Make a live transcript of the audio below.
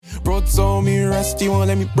Bro told me rest, he won't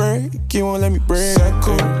let me break. He won't let me break.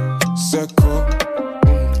 Circle.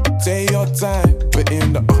 Take your time, but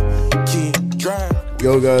in the key drive.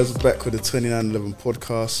 Yo guys, back with the 2911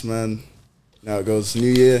 podcast, man. Now it goes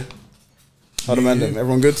New Year. How the man them?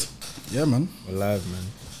 Everyone good? Yeah, man. We're live, man.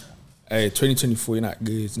 Hey, 2024, you're not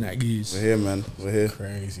good, We're here, man. We're here.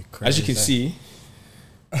 Crazy. As you can see,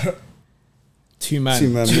 two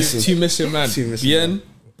missing, man. Missing Bien man.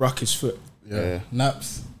 broke his foot. Yeah.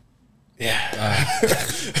 Naps. Yeah.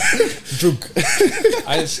 Drunk.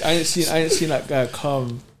 I ain't seen that guy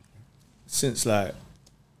calm since like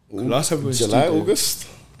last time we were July, stupid. August?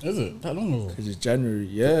 Is it that long ago? Because it's January.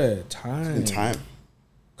 Yeah, time. In time.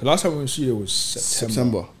 Because last time we were in studio was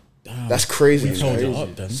September. Damn. That's crazy. We've held Crazy. it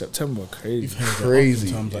up then. September, crazy. We've held Crazy.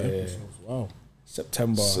 it up in terms of Yeah. episodes. Wow.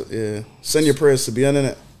 September. So, yeah. Send your prayers to Bien,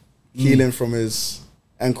 innit? Healing from his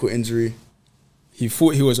ankle injury. He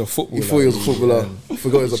thought he was a footballer. He thought he was a footballer.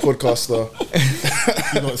 Forgot he was a podcaster.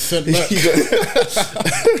 He got sent back.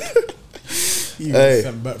 He got Hey.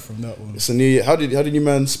 sent back from that one. It's a New Year. How did you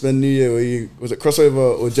man spend New Year? Was it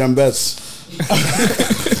crossover or jambaz?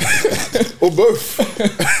 Or both?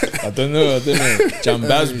 I don't know.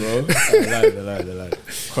 Jambaz, bro. I lied.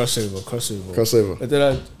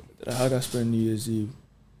 Crossover. But how did I spend New Year's Eve?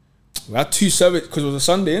 We had two services because it was a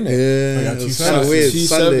Sunday, innit? Yeah, yeah, it two was kind of services. weird. Two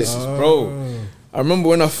Sunday. services, bro. I remember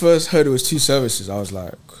when I first heard it was two services, I was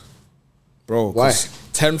like, bro, Why?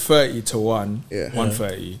 10:30 to 1, Yeah.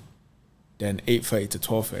 1:30, then 8:30 to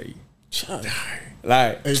 12:30. Chat.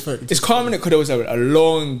 Like, 8:30 to it's calm in it because there was a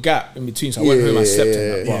long gap in between, so I went home and slept in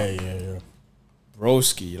that bar. Yeah.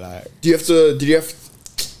 Broski, like, Do you have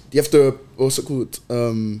to what's it called?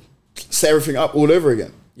 Set everything up all over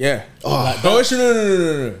again? yeah. like No, actually,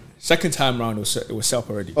 no. Second time round, it was set up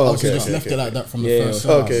already. Oh, So okay. you just left it like that from the Yeah, first.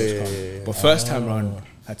 Okay. But first time round,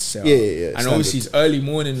 had to set up. Yeah. And Standard. obviously it's early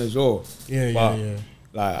morning as well. Yeah.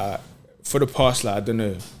 Like for the past, like I don't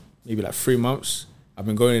know, maybe like 3 months, I've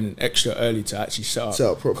been going in extra early to actually set up.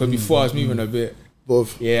 properly. Because before I was moving a bit,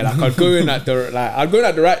 Both. yeah, like I'd go in at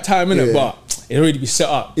the right time innit, Yeah. but it already be set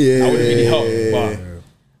up. Yeah, I wouldn't really help. yeah.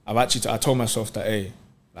 But I told myself that hey,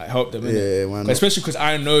 like help them innit. Yeah, why not? Especially because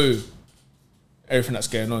I know everything that's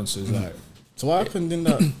going on, so it's like So what happened in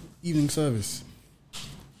that evening service?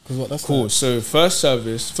 Because that's cool. like, So first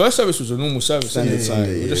service was a normal service. Standard innit?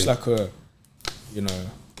 Sunday, It was just yeah. like a,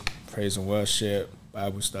 praise and worship,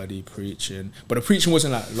 Bible study, preaching. But the preaching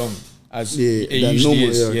wasn't like long as Yeah, it that usually normal,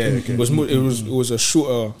 is. yeah, Yeah, okay. it was more, it was a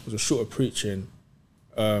shorter preaching,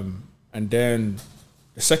 and then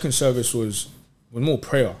the second service was more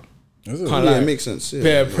prayer. is it? Kinda Yeah, like it makes sense. Yeah.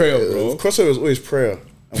 bare prayer, bro. Crossover is always prayer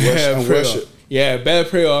and worship. Bare And prayer. worship. Yeah, bare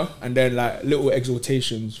prayer, and then like little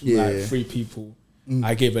exhortations from Yeah. like 3 people.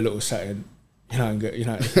 I gave a little setting,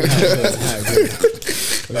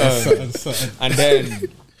 Certain. and then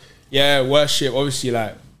worship, obviously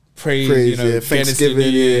like praise, Yeah,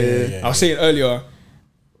 Thanksgiving, yeah. I was saying earlier,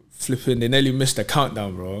 flipping, they nearly missed the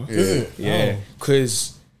countdown, bro. Is it? Yeah,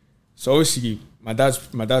 because so obviously my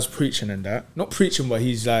dad's preaching and that, not preaching, but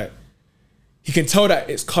he's like, he can tell that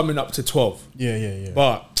it's coming up to 12. Yeah.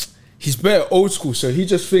 But he's very old school, so he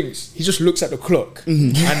just looks at the clock,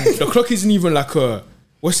 and the clock isn't even like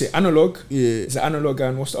what's it, analog? Yeah. Is it analog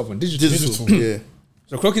and what's the other one? Digital. Digital. Yeah.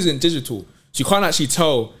 So the clock isn't digital, so you can't actually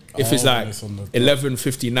tell if it's like it's on the-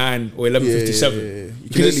 11:59 or 11:57. Yeah. You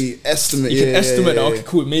can only estimate. You can yeah, estimate yeah, that, yeah. okay,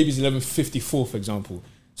 cool, maybe it's 11:54, for example.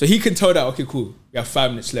 So he can tell that, okay, cool, we have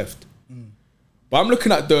 5 minutes left. But I'm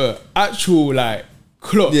looking at the actual like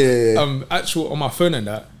clock, actual on my phone and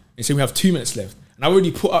that, and saying we have 2 minutes left. And I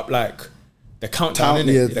already put up like the countdown,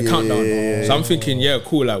 the countdown. yeah, So I'm thinking, yeah,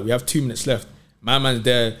 cool, like we have 2 minutes left. My man's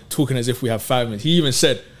there talking as if we have 5 minutes. He even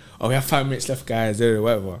said, oh, we have 5 minutes left, guys,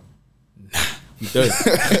 whatever. Nah, we don't.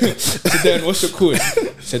 So then what's it called?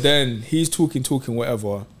 So then he's talking,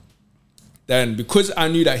 whatever. Then because I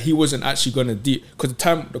knew that he wasn't actually gonna because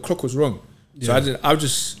the clock was wrong. So I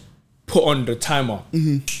just put on the timer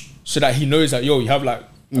so that he knows that you have like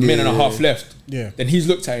a minute and a half left. Yeah. Then he's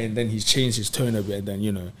looked at it and then he's changed his tone a bit, and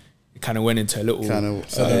then it kind of went into a little Kinda,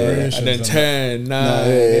 and then 10, 9,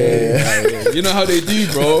 yeah. 8. You know how they do,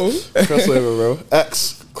 bro. Crossover, bro.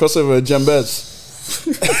 Crossover, jambaz.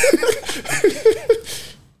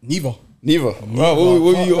 Neither. Bro, what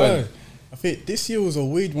were you on? I think this year was a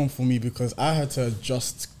weird one for me because I had to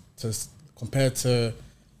adjust to compared to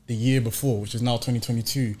the year before, which is now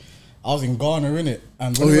 2022. I was in Ghana, innit?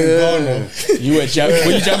 And when we were in Ghana, You were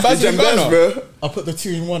Jambaz in Ghana? bro. I put the 2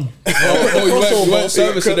 in 1. You went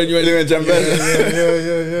service and then you went jambaz.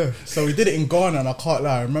 Yeah. So we did it in Ghana, and I can't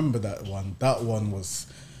lie, I remember that one. That one was,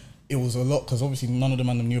 it was a lot because obviously none of the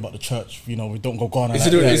man knew about the church. You know, we don't go Ghana.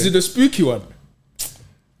 Is it the spooky one?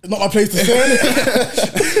 It's not my place to say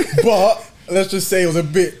it. But let's just say it was a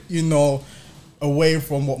bit, you know, away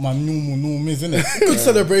from what my norm is, innit? Good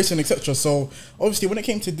celebration, etc. So obviously when it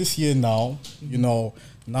came to this year now, you know,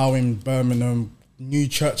 now in Birmingham, new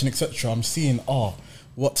church and etc., I'm seeing,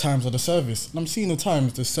 what times are the service? And I'm seeing the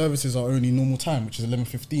times, the services are only normal time, which is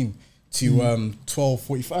 11:15 to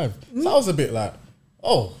 12:45. So I was a bit like,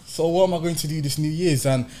 so what am I going to do this New Year's?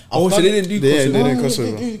 And so they didn't do crossover. They didn't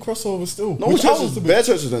crossover. They do crossover still. No, bare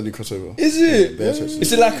churches don't do crossover. Is it? Bare churches.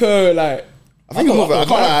 Is it like a I think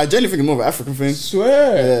I genuinely think it's more of an African thing.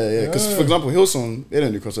 Swear. Yeah. Because for example, Hillsong, they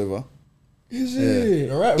don't do crossover. Is it?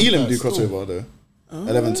 You're right. Elam do crossover though.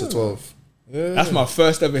 11 to 12. Yeah. That's my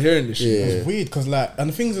first ever hearing this shit. It's weird because and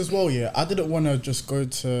the things as well, I didn't want to just go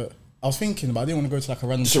to. I was thinking, but I didn't want to go to like a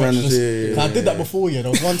random church. I did that before. There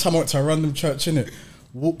was one time I went to a random church innit,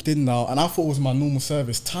 walked in now, and I thought it was my normal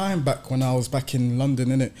service. Time back when I was back in London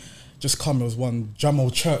innit, just come. It was one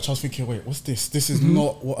Jamo church. I was thinking, wait, what's this? This is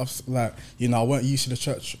not what I've like. You know, I weren't used to the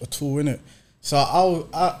church at all innit. So I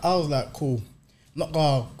was like, cool. I'm not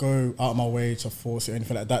gonna go out of my way to force it or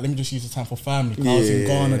anything like that. Let me just use the time for family. I was in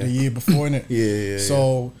Ghana the year before, innit?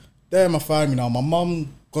 So there, my family now. My mum,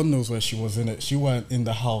 God knows where she was in it. She weren't in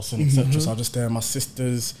the house and etc. So I was just there. My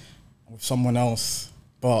sisters with someone else.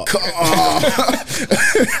 But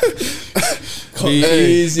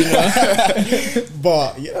easy, man.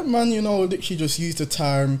 But yeah, man, you know, literally just used the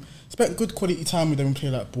time. Spent good quality time with them. We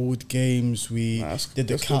played like board games. We did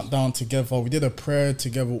the countdown together. We did a prayer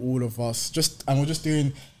together, all of us. And we're just doing,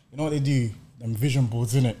 you know what they do? Them vision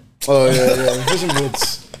boards, innit? Oh yeah, vision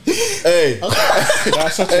boards. Hey,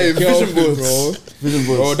 that's such a vision boards, bro. Vision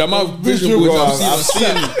boards. Bro, that my vision boards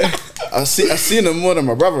I've seen them more than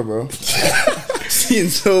my brother, bro. Seen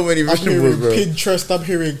so many vision boards, bro. Pinterest, I'm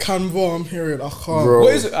hearing Canva, I'm hearing I can't. Bro.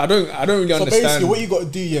 What is it? I don't really understand. So basically, what you got to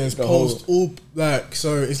do is post all like,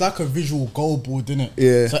 so it's like a visual goal board, innit?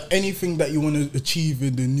 Yeah. So anything that you want to achieve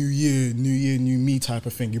in the new year, new me type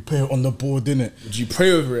of thing, you put it on the board, innit? Would you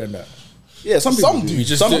pray over it and that? Yeah, some people do.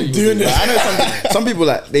 Some people do. Like, I know some people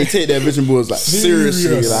like they take their vision boards like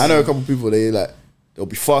seriously. Like, I know a couple people they'll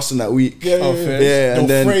be fasting that week. Yeah, and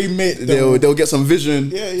then frame it. They'll get some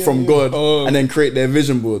vision from God and then create their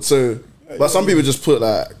vision board. So, but some people just put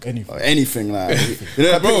like anything like you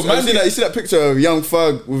know, that bro, picture, you see that picture of Young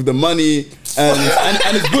Thug with the money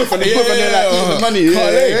and his booth and they're like the money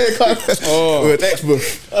with X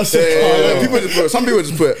booth. Some people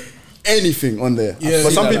just put anything on there,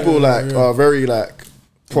 but some people are very like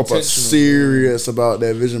proper serious about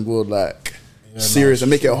their vision board, like serious and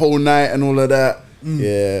make it a whole night and all of that.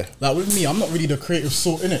 Yeah, like with me, I'm not really the creative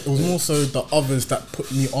sort in it. It was more so the others that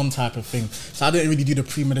put me on type of thing. So I didn't really do the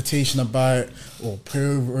premeditation about it or pray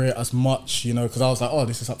over it as much, you know, because I was like,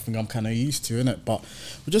 this is something I'm kind of used to, innit? But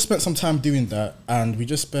we just spent some time doing that, and we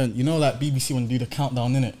just spent, you know, like BBC when they do the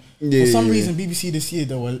countdown, innit? For some reason, BBC this year,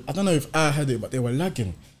 I don't know if I had it, but they were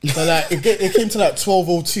lagging. So like it came to like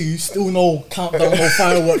 12:02, still no countdown, no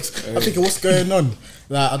fireworks. I'm thinking, what's going on?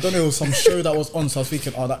 Like I don't know, it was some show that was on, so I was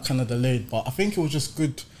thinking, that kind of delayed. But I think it was just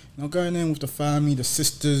good, you know, going in with the family, the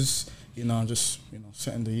sisters, you know, just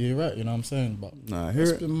setting the year right. You know what I'm saying? But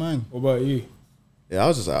it's been mine. What about you? Yeah, I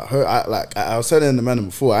was just at home. I was telling the man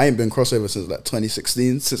before, I ain't been crossover since like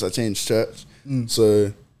 2016, since I changed church.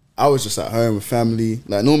 So I was just at home with family.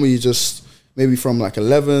 Like normally, just maybe from like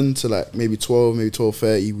 11 to like maybe 12, maybe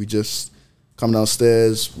 12:30, we just come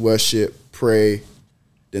downstairs, worship, pray,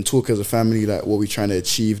 then talk as a family, like what we're trying to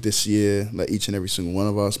achieve this year, like each and every single one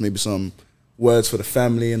of us, maybe some words for the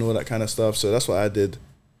family and all that kind of stuff. So that's what I did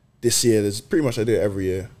this year. There's pretty much I do it every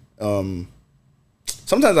year.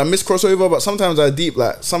 Sometimes I miss crossover, but sometimes I deep,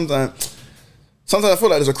 like sometimes I feel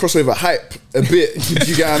like there's a crossover hype a bit.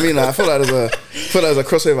 Do you get what I mean? Like I feel like there's a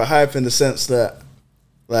crossover hype in the sense that,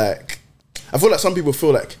 like, I feel like some people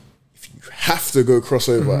feel like if you have to go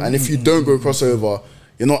crossover, and if you don't go crossover,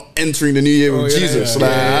 you're not entering the new year with Jesus.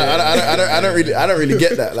 I don't really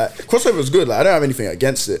get that. Like crossover is good. Like I don't have anything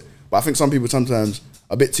against it, but I think some people sometimes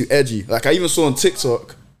are a bit too edgy. Like I even saw on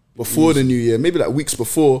TikTok before the new year, maybe like weeks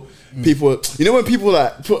before, people, you know, when people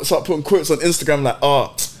like start putting quotes on Instagram, like,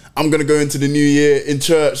 I'm gonna go into the new year in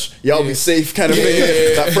church, y'all be safe, kind of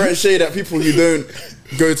thing. Like throwing shade at people who don't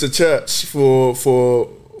go to church for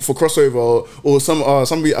crossover, or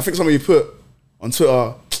somebody, I think somebody put on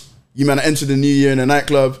Twitter, you man enter the new year in a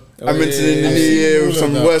nightclub. I'm into the new year with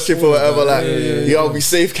some worship or whatever. Like y'all be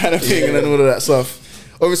safe, kind of thing, and then all of that stuff.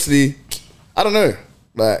 Obviously, I don't know.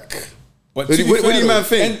 Like, what do you man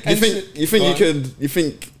think? Do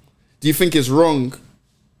you think it's wrong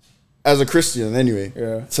as a Christian anyway,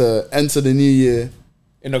 Yeah. to enter the new year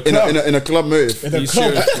In a club. in a club motive. In a You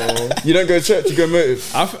club. serious, bro? You don't go to church, you go motive.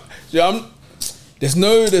 There's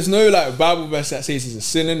no like Bible verse that says it's a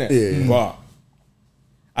sin in it. Yeah. But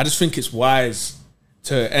I just think it's wise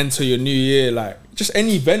to enter your new year like just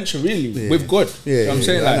any venture really with God. Yeah, You know what I'm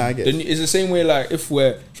saying? yeah, I Like get it. it's the same way like if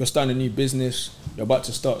you're starting a new business, you're about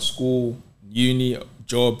to start school, uni,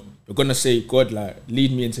 job, you're gonna say, God, like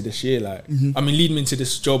lead me into this year, like Mm-hmm. I mean lead me into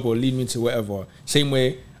this job or lead me into whatever. Same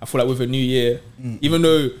way I feel like with a new year, even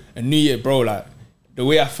though a new year, bro, like the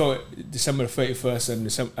way I felt December the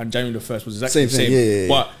 31st and January the 1st was exactly Same the same. thing, yeah.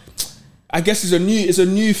 But I guess it's a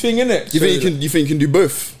new thing, innit? You think you can do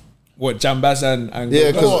both? What, Jambaz and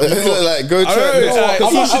Yeah, go- because like go I church. don't know, like,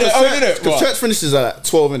 I'm not sure they own it, Because but- church finishes at like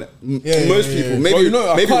 12 innit? Yeah, Most yeah, people yeah. maybe Bro, you know,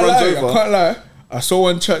 I maybe can't runs lie, over. I can't lie. I saw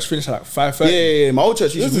one church finish at like 5:30. Yeah. My old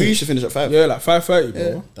church we used to finish at 5. Yeah, like 5:30,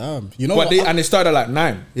 bro. Damn. You know But what? and they started at like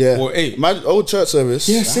 9 Yeah. or 8. My old church service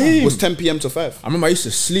Yeah, same. was 10 p.m. to 5. I remember I used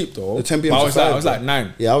to sleep though. The 10 p.m. but to I was like, 5, I was bro. like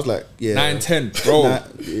 9. Yeah, I was like, yeah. 9, 10, bro. Nah,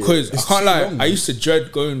 yeah. Because I can't lie, I used to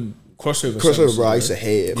dread going crossover. Crossover, services, bro. I used to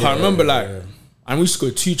hate it. I remember like, and we used to go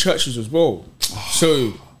to 2 churches as well.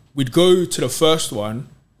 So we'd go to the first one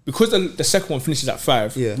because the second one finishes at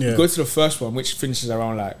 5. Yeah. We'd go to the first one, which finishes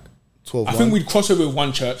around like 12. I think we'd cross over with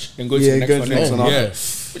one church, then go to Yeah, the next go one. to the next then- one yeah,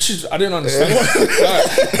 after. which is I didn't understand.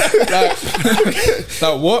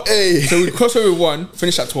 like what? Hey. So we'd cross over with one,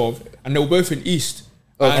 finish at 12, and they were both in East.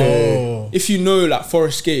 Okay. And if you know like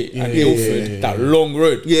Forest Gate and yeah, Ilford, yeah, that long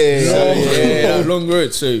road. Yeah, That long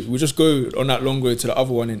road. So we just go on that long road to the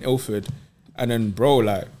other one in Ilford, and then bro,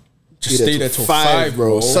 like just Be stay there till 5,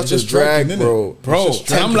 bro. Such a Just drag, dragging, bro. Bro, Just and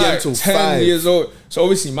 10 I'm p.m. like till 10 5. years old. So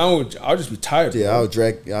obviously, man, I'll just be tired. Yeah, bro. I would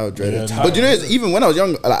dread it. Yeah, But you know, even when I was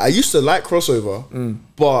young, like, I used to like crossover,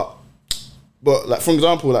 but like for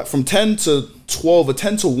example, like from 10 to 12 or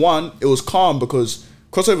 10 to 1, it was calm because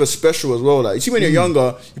crossover is special as well. Like you see, when you're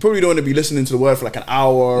younger, you probably don't want to be listening to the word for like an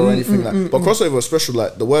hour or anything like. But crossover was special.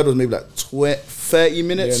 Like the word was maybe like 30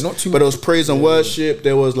 minutes. Yeah, not too But there much. was praise and worship.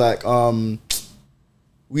 There was like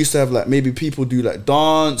we used to have like maybe people do like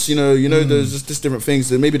dance, you know, there's just different things.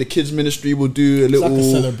 Then maybe the kids ministry will do a little like a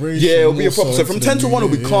celebration Yeah, it'll be a more proper. so So from into 10 the to new 1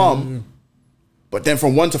 it'll be year, calm. yeah. But then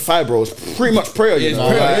from 1 to 5, bro, it's pretty much prayer. You it's know,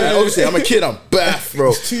 prayer, Like, yeah. obviously I'm a kid, I'm baff,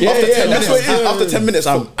 bro. After Yeah, 10 that's minutes, what it is. after 10 minutes,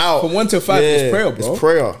 I'm out. From 1 to 5, it's prayer, bro. It's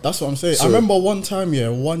prayer. That's what I'm saying. So- I remember one time,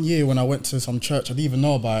 1 year when I went to some church, I didn't even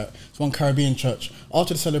know about it. It's one Caribbean church.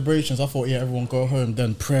 After the celebrations, I thought, everyone go home,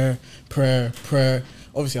 then prayer.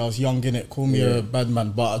 Obviously, I was young, innit? Call me a bad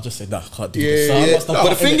man, but I just said, nah, I can't do this. So I must have But the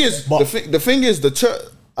got thing in it. is, But- the thing is, the church.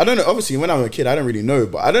 I don't know. Obviously, when I was a kid, I don't really know,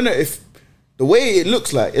 but I don't know if the way it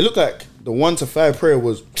looked like the 1 to 5 prayer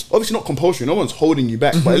was obviously not compulsory. No one's holding you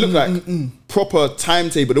back, but it looked like proper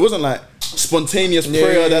timetable. It wasn't like spontaneous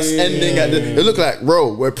prayer that's ending at the. It looked like,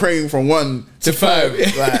 bro, we're praying from 1 to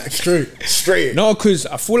 5, like straight. No, because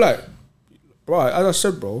I feel like, bro, as I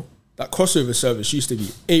said, bro, that crossover service used to be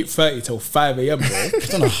 8:30 till 5 a.m, bro. I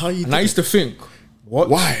don't know how you And I used to think, what?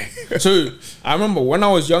 Why? So I remember when I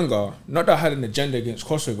was younger, not that I had an agenda against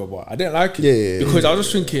crossover, but I didn't like it Yeah, because I was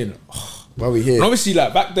just thinking. Why we here? And obviously,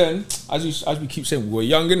 like back then, as we keep saying, we were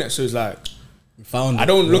young, innit? So it's like found I it.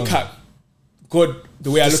 don't look at God the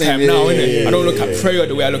way I look at him now, innit? I don't look at prayer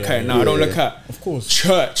the way I look at it now. I don't look at Of course.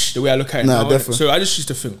 church the way I look at it Nah, now. innit? definitely. So I just used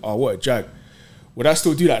to think, oh, what a drag. Would I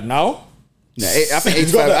still do that now? Nah, I think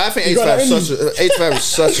 85. that- I think you got 85 that is such a 85 is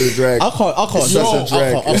such a drag. I can't. It's such a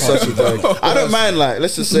drag. It's such a drag. I don't mind. Like,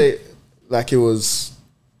 let's just say, like it was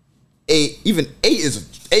 8. Even 8 is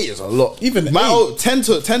a lot. Even my 8. old 10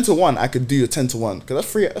 to 1, I could do a 10 to 1 because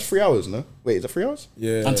that's 3 hours. No, wait, is that 3 hours?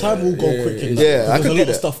 Yeah. And time will go quick. In that, Yeah, I because could there's a do lot that.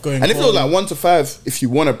 of stuff going. And if it was like 1 to 5, if you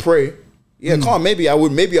want to pray, calm. Maybe I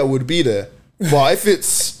would be there. But if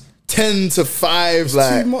it's 10 to 5, too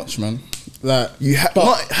like much, man. Like you but-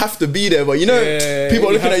 not have to be there, but you know, Yeah, people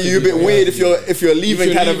are you looking have at to you a be bit there. weird if you're leaving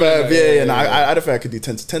you're kind of leaving, vibe. like, Yeah, yeah, and yeah. I don't think I could do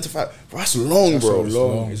 10 to 5. Bro, that's long, bro.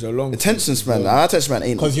 It's a long. Attention span. Our attention span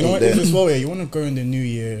ain't. Because you know ain't what there. it is as well, you want to go in the new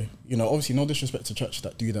year, obviously no disrespect to churches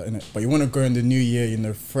that do that, innit? But you want to go in the new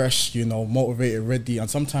year, fresh, motivated, ready. And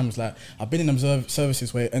sometimes, like, I've been in them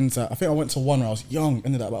services where it ends at, I think I went to one where I was young,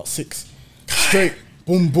 ended at about 6. Straight,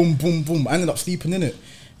 boom, boom, boom, boom. I ended up sleeping in it.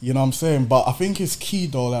 You know what I'm saying? But I think it's key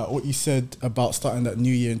though, like what you said about starting that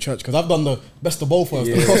new year in church. Because I've done the best of both worlds,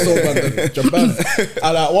 the crossover and the Jabaz.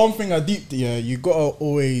 And like one thing I deeped, you gotta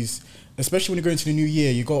always, especially when you go into the new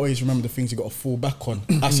year, you gotta always remember the things you gotta fall back on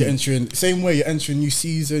as you're entering. Same way you're entering new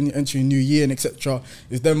season, you're entering new year and etc.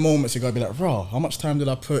 Is them moments you gotta be like, raw, how much time did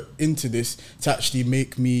I put into this to actually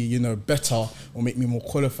make me, better or make me more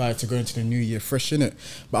qualified to go into the new year fresh in it?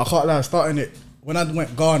 But I can't lie, starting it when I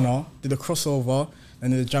went Ghana, did a crossover,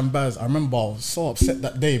 and the Jambaz, I remember I was so upset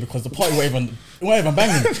that day because the party weren't even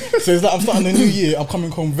banging. So it's like, I'm starting the new year, I'm coming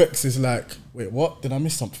home vexed. It's like, wait, what? Did I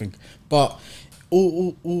miss something? But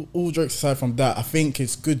all jokes aside from that, I think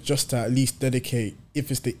it's good just to at least dedicate, if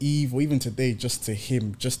it's the eve or even today, just to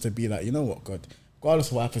him, just to be like, you know what, God, regardless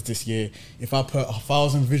of what happens this year, if I put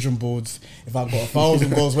 1,000 vision boards, if I've got 1,000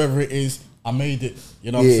 goals, wherever it is, I made it.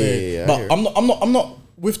 You know what I'm saying? Yeah, but I'm not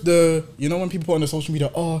with the, you know, when people put on the social media,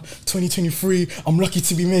 2023, I'm lucky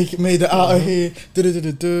to be made it out of here.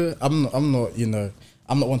 I'm not, you know,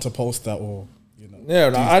 I'm not one to post that or, you know. Yeah,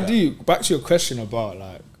 like, I do. Back to your question about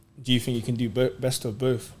like, do you think you can do best of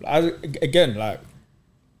both? Like, again, like,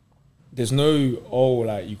 there's no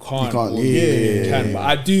like you can't or you can. But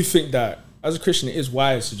I do think that as a Christian, it is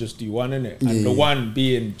wise to just do one, innit? And the one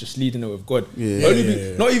being just leading it with God.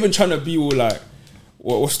 Not even trying to be all like,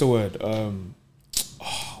 what's the word?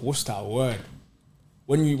 What's that word?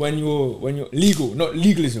 When you're legal, not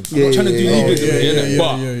legalism. I'm not trying to do legalism, innit?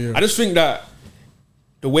 But I just think that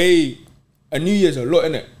the way a New Year's a lot,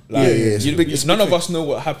 innit? Like, none of us know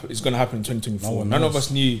what is going to happen in 2024. None of us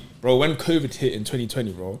knew, bro, when COVID hit in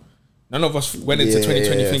 2020, bro. None of us went into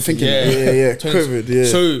 2020 thinking, COVID.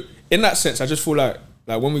 So in that sense, I just feel like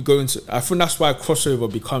when we go into, I think that's why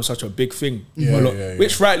crossover becomes such a big thing.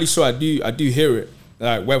 Which rightly so, I do hear it.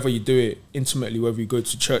 Like whether you do it intimately, whether you go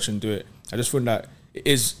to church and do it, I just feel that it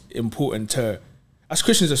is important to, as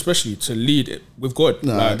Christians especially, to lead it with God.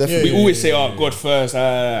 We always say, God first.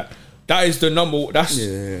 That is the number.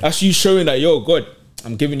 That's you showing that, yo, God,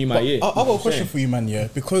 I'm giving you my ear. I've got a question for you, man. Yeah,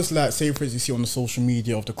 because like, say for instance, you see on the social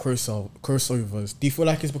media of the crossovers, do you feel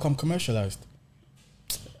like it's become commercialized?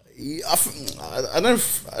 I don't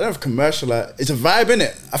know if commercialized. It's a vibe,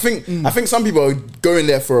 innit? I think some people are going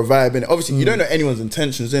there for a vibe, innit? Obviously, you don't know anyone's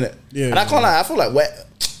intentions, innit? And I can't lie. I feel like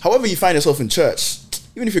however you find yourself in church,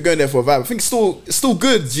 even if you're going there for a vibe, I think it's still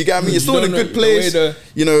good. Do you get what I mean? You're still in a good place.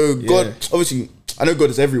 You know, God. Obviously, I know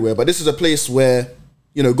God is everywhere, but this is a place where,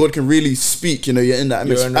 you know, God can really speak. You know, you're in that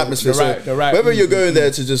atmosphere. Whether you're going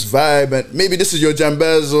there to just vibe, and maybe this is your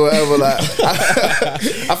jambaz or whatever. Like,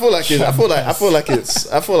 I feel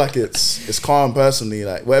like it's calm personally.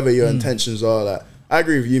 Like, whatever your intentions are. Like, I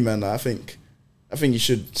agree with you, man. Like, I think you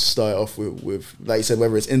should start off with like you said,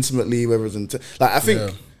 whether it's intimately, whether it's I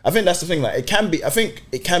think that's the thing. Like, I think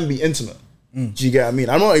it can be intimate. Do you get what I mean?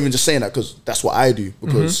 I'm not even just saying that because that's what I do,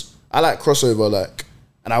 because I like crossover, like.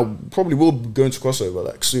 And I probably will go into crossover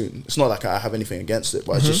like soon. It's not like I have anything against it,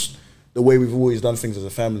 but it's just the way we've always done things as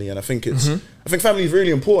a family. And I think I think family is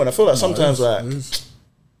really important. I feel like sometimes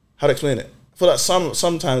how to explain it? I feel like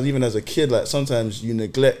sometimes even as a kid, like sometimes you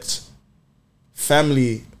neglect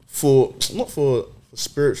family not for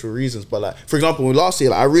spiritual reasons, but like, for example, last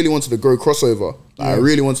year, like, I really wanted to go crossover. I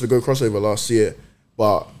really wanted to go crossover last year,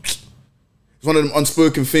 but it's one of them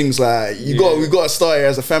unspoken things, like we got to start it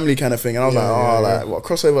as a family kind of thing. And I was like, what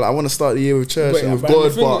crossover? Like, I want to start the year with church and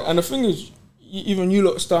with God. And the thing is, even you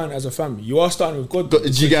lot starting as a family, you are starting with God. Do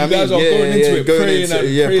you get what I mean? You guys are going into it,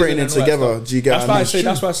 praying it together. Do you get what I mean?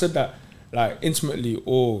 That's why I said that, like, intimately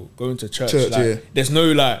or going to church. Like, there's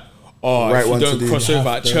no like, if you don't cross over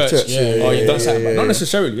at church, you done something. But not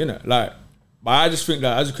necessarily, innit? Like, but I just think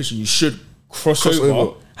that as a Christian, you should cross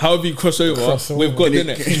over. However you cross over with God,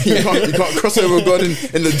 innit? You can't cross over with God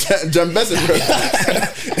in the Jambazin, bro.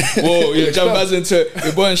 Whoa, you're Jambazin to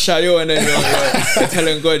your boy in Shayo, and then you're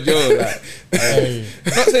telling God, yo, like,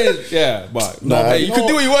 not saying, but you can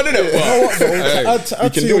do what you want, innit? I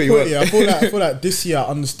can do what you want. Yeah, I feel like this year I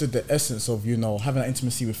understood the essence of, you know, having that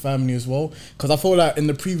intimacy with family as well. Because I feel like in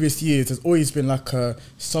the previous years, there's always been like a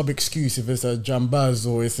sub excuse if it's a jambaz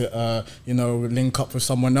or is it you know, link up with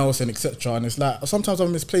someone else and etc. And it's like sometimes I've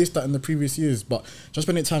misplaced that in the previous years, but just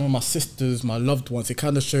spending time with my sisters, my loved ones, it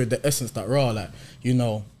kind of showed the essence that like, you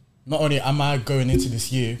know, not only am I going into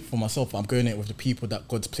this year for myself, but I'm going in with the people that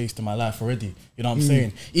God's placed in my life already. You know what I'm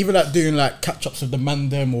saying? Even like doing like catch-ups with the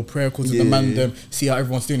mandem or prayer calls with the mandem, see how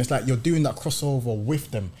everyone's doing. It's like you're doing that crossover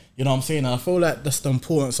with them. You know what I'm saying? And I feel like that's the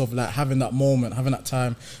importance of like having that moment, having that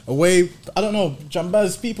time away. I don't know,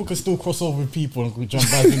 jambaz, people can still cross over with people and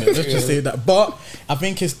jambaz, innit? Let's just say that. But I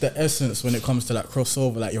think it's the essence when it comes to like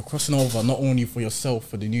crossover. Like, you're crossing over not only for yourself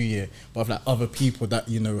for the new year, but like other people that,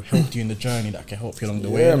 you know, helped you in the journey, that can help you along the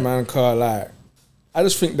way. Yeah, man, cause like, I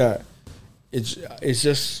just think that it's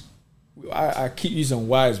just, I keep using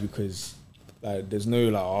wise because like there's no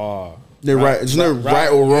like there's no right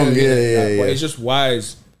or wrong. But it's just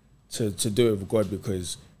wise to do it with God,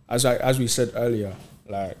 because as we said earlier,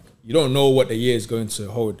 like, you don't know what the year is going to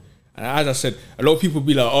hold. And as I said, a lot of people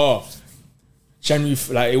be like, January,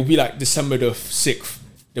 like, it will be like December the 6th.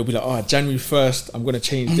 they'll be like, oh, January 1st, I'm gonna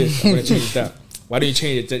change this, I'm gonna change that. Why don't you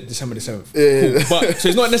change it December the 7th? Yeah. Cool. But so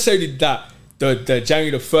it's not necessarily that the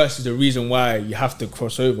January the 1st is the reason why you have to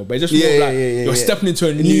cross over, but it's just more like you're stepping into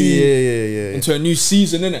a new into a new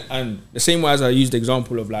season, innit? And the same way as I used the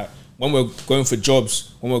example of like when we're going for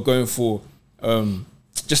jobs, when we're going for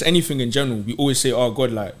just anything in general, we always say, oh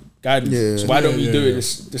God, like guide me. So why don't we do it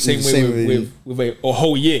the same way with a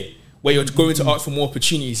whole year where you're going to ask for more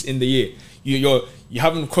opportunities in the year? You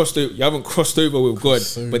haven't crossed over with God,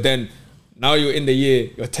 but then now you're in the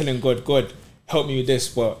year, you're telling God, help me with this,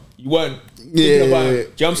 but you weren't thinking about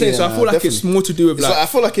it. Do you know what I'm saying? So I feel like it's more to do with like, I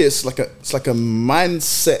feel like it's like a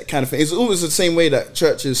mindset kind of thing. It's always the same way that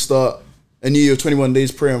churches start a new year, 21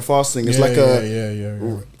 days prayer and fasting. It's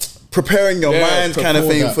preparing your mind kind of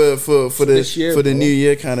thing for the new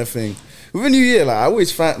year kind of thing. With a new year, like I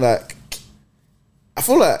always find like, I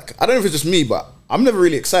feel like, I don't know if it's just me, but I'm never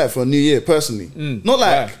really excited for a new year personally. Not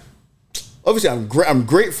like, obviously I'm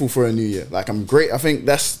grateful for a new year. Like I'm great. I think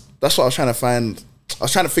that's what I was trying to find. I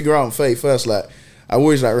was trying to figure out on 31st. Like I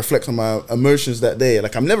always like reflect on my emotions that day.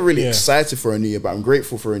 Like I'm never really excited for a new year, but I'm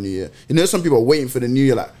grateful for a new year. You know, some people are waiting for the new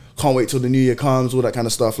year, like can't wait till the new year comes, all that kind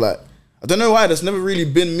of stuff. Like I don't know why that's never really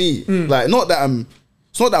been me. Like it's not that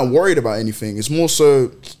I'm worried about anything. It's more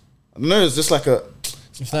so, I don't know. It's just like I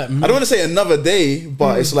don't want to say another day,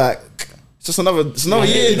 but it's like it's just another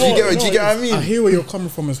year. Do you get what I mean? I hear where you're coming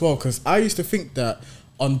from as well, because I used to think that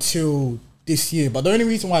until this year, but the only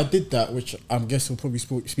reason why I did that, which I guess we'll probably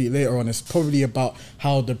speak later on, is probably about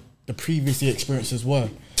how the previous year experiences were.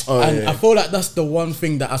 I feel like that's the one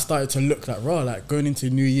thing that I started to look like, like going into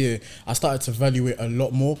the new year, I started to value it a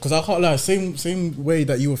lot more, because I can't lie, same way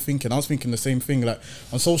that you were thinking, I was thinking the same thing. Like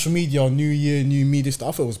on social media, new year, new me, this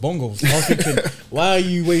stuff, I thought it was bongos. I was thinking, why are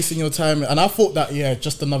you wasting your time? And I thought that,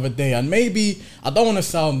 just another day. And maybe, I don't want to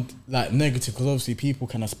sound like negative, because obviously people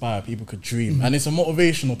can aspire, people could dream, and it's a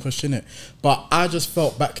motivational push, innit? But I just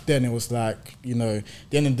felt back then it was like, you know, at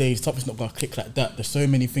the end of the day, something's not gonna click like that. There's so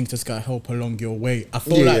many things that's gonna help along your way. I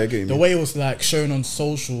feel like the way it was like shown on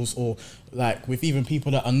socials, or like with even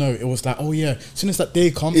people that I know, it was like, oh yeah, as soon as that day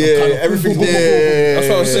comes, everything's That's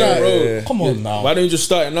what I'm saying, bro. Come on now. Why don't you just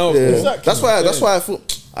start it now? Exactly. That's why I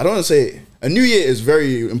thought, I don't want to say a new year is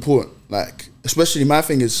very important. Like especially my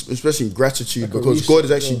thing is especially gratitude, like because God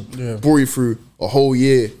has actually brought you through a whole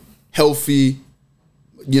year healthy.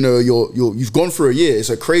 You know, you've gone through a year. It's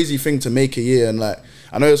a crazy thing to make a year, and like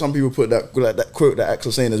I know some people put that quote that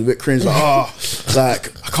Axel saying is a bit cringe, like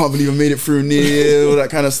like I can't believe I made it through a new year, all that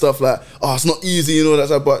kind of stuff. Like it's not easy and all that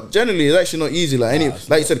stuff. But generally, it's actually not easy. Like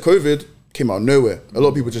like you said, COVID came out of nowhere. A lot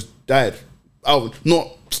of people just died.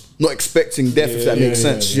 Not expecting death, if that makes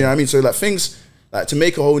sense. You know what I mean? So like things like to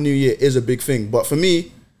make a whole new year is a big thing. But for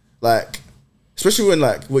me, like especially when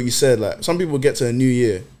like what you said, like some people get to a new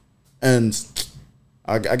year, and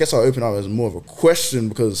I guess I'll open up as more of a question,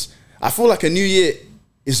 because I feel like a new year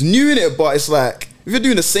is new in it, but it's like if you're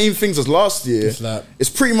doing the same things as last year, it's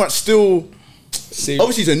pretty much still.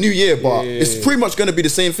 Obviously, it's a new year, but it's pretty much going to be the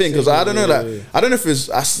same thing. Because I don't know, I don't know if it's.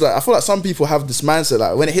 I feel like some people have this mindset,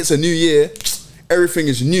 like when it hits a new year, everything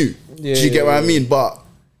is new. Do you get what I mean? But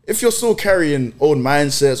if you're still carrying old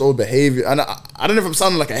mindsets, old behavior, and I don't know if I'm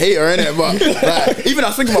sounding like a hater in it, but like, even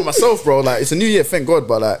I think about myself, bro. Like it's a new year, thank God.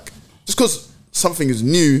 But like just because something is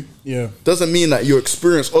new, doesn't mean that your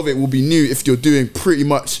experience of it will be new if you're doing pretty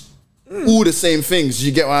much all the same things.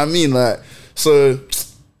 You get what I mean? Like so.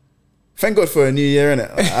 Thank God for a new year,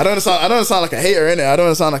 innit? Like, I don't sound like a hater, innit? I don't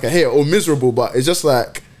want to sound like a hater or miserable, but it's just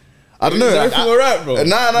like I don't know. Is everything alright, bro? Nah.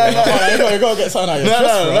 You gotta get something out of your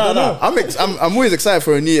chest, No. I'm always excited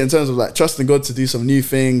for a new year in terms of like trusting God to do some new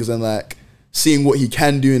things and like seeing what He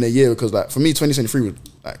can do in a year. Because like for me, 2023 was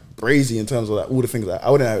like crazy in terms of like all the things that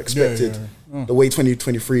I wouldn't have expected the way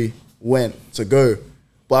 2023 went to go.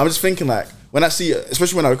 But I'm just thinking like when I see,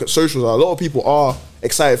 especially when I look at socials, a lot of people are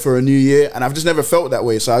excited for a new year, and I've just never felt that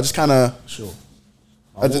way. So I just kind of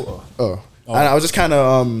and I was just kind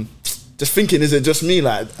of just thinking, is it just me?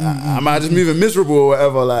 Like, am I just moving miserable or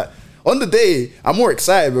whatever? Like, on the day, I'm more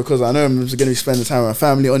excited because I know I'm just going to be spending time with my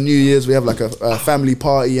family. On New Year's, we have like a family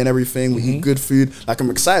party and everything. We eat good food. Like, I'm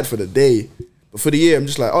excited for the day. But for the year, I'm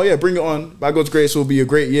just like, oh yeah, bring it on. By God's grace, it will be a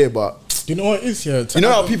great year. But do you know what it is here? You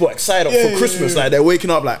know how people are excited for Christmas? Like, they're waking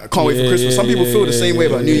up like, I can't wait for Christmas. Some people feel the same way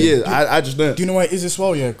about New Year's. I just don't. Do you know what it is as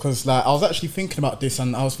well? Yeah, because like I was actually thinking about this,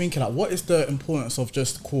 and I was thinking like, what is the importance of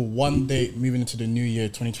just one day moving into the new year,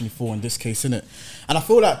 2024 in this case, innit? And I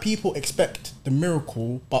feel like people expect the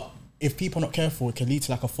miracle, but if people are not careful, it can lead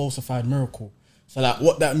to like a falsified miracle. So like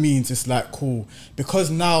what that means is like cool,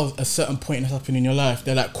 because now a certain point has happened in your life,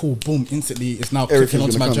 they're like cool, boom, instantly it's now clicking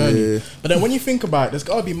onto my journey. But then when you think about it, there's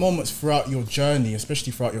gotta be moments throughout your journey,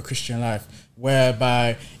 especially throughout your Christian life,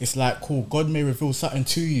 whereby it's like cool, God may reveal something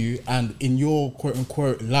to you, and in your quote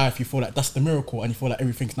unquote life you feel like that's the miracle, and you feel like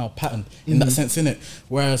everything's now patterned in that sense, innit?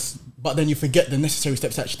 Whereas but then you forget the necessary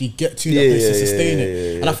steps to actually get to that place to sustain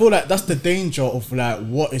it. And I feel like that's the danger of like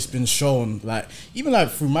what it's been shown. Like even like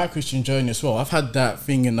through my Christian journey as well, I've had that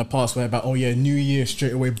thing in the past where about, oh yeah, New Year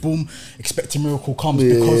straight away, boom, expect a miracle comes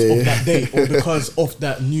because of that date or because of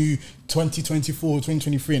that new 2024,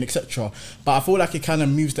 2023 and etc. But I feel like it kind of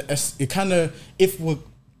moves if we're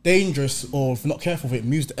dangerous or if we're not careful with it,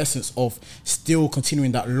 moves the essence of still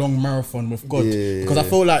continuing that long marathon with God. Because I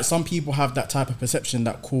feel like some people have that type of perception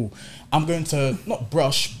that cool, I'm going to not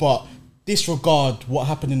brush but disregard what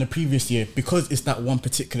happened in the previous year because it's that one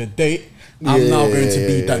particular date. I'm now going to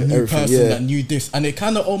be that new person, that new this, and it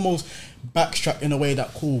kind of almost backtrack in a way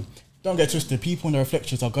that cool. Don't get twisted, people in the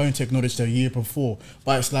reflections are going to acknowledge the year before,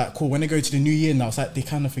 but it's like cool, when they go to the new year now, it's like they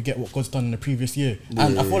kind of forget what God's done in the previous year.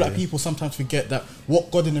 And I feel like people sometimes forget that what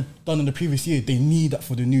God done in the previous year, they need that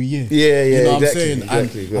for the new year. You know what I'm saying? And I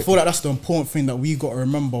feel like that's the important thing that we got to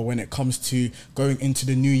remember when it comes to going into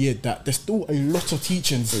the new year, that there's still a lot of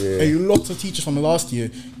teachings, from the last year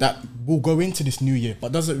that will go into this new year,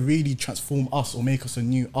 but doesn't really transform us or make us a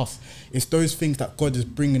new us. It's those things that God is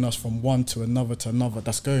bringing us from one to another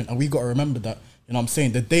that's going, and we got to remember that. You know what I'm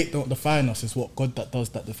saying? The date don't define us, it's what God that does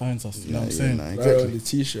that defines us. You know what I'm saying? Exactly. The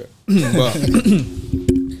t-shirt. But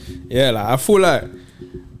yeah, like I feel like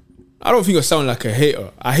I don't think you sound like a hater.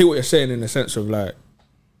 I hear what you're saying in the sense of like,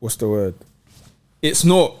 what's the word? It's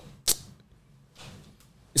another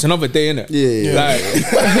day, innit?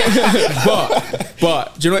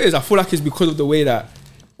 But do you know what it is? I feel like it's because of the way that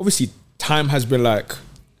obviously time has been like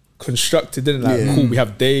constructed, innit? Like cool, we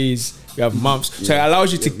have days, we have months, so it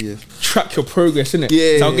allows you to track your progress, innit?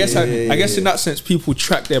 So I guess in that sense, people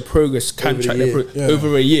track their progress,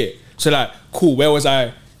 over a year. So like, cool, where was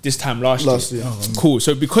I this time last year? Cool.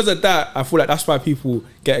 So because of that, I feel like that's why people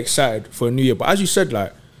get excited for a new year. But as you said,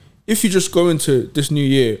 like, if you just go into this new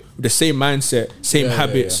year with the same mindset, same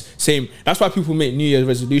habits, same, that's why people make New Year's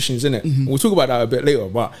resolutions, innit? We'll talk about that a bit later,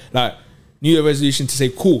 but like New Year resolution to say,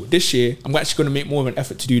 cool, this year I'm actually going to make more of an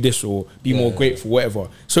effort to do this or be more grateful, whatever.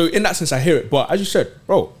 So in that sense, I hear it. But as you said,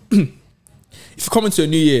 bro, if you come into a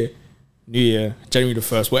new year, January the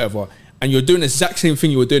 1st, whatever, and you're doing the exact same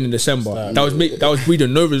thing you were doing in December, that was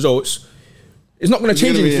breeding no results, it's not going to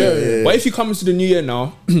change anything. But if you come into the new year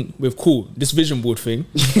now with this vision board thing,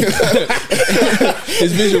 and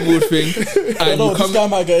this guy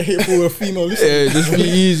might get hit for a female. Just be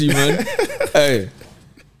easy, man. Hey,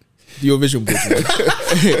 do your vision board, man.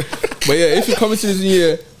 But yeah, if you come into this new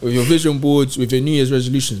year with your vision boards, with your New Year's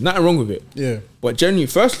resolutions, nothing wrong with it. But generally,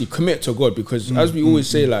 firstly, commit to God, because as we always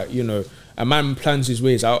say, like, you know, a man plans his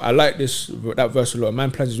ways. I like that verse a lot. A man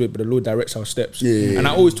plans his way, but the Lord directs our steps. And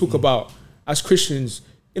I always talk about, as Christians,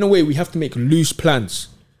 in a way, we have to make loose plans.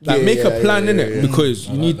 Like, make a plan, innit? Because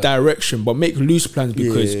you need direction, but make loose plans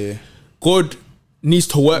because God needs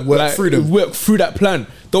to work through that plan.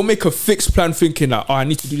 Don't make a fixed plan thinking like, oh, I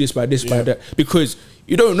need to do this by this, by that, because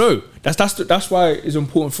you don't know. That's why it's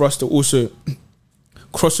important for us to also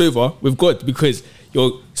cross over with God, because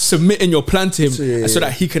you're submitting your plan to Him so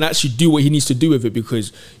that He can actually do what He needs to do with it.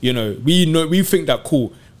 Because we think that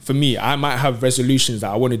cool. For me, I might have resolutions that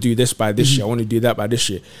I want to do this by this year, I want to do that by this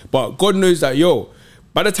year. But God knows that,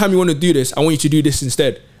 by the time you want to do this, I want you to do this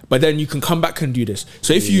instead. But then you can come back and do this.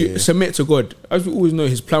 So if you submit to God, as we always know,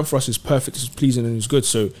 His plan for us is perfect, is pleasing, and is good.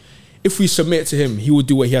 So if we submit to Him, He will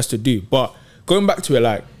do what He has to do. But going back to it,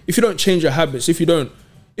 like, if you don't change your habits, if you don't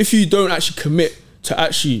actually commit to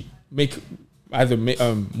actually make either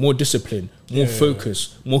more discipline, more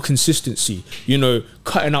focus, more consistency,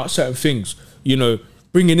 cutting out certain things,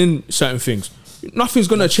 bringing in certain things, nothing's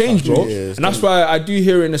gonna change, bro. And that's why I do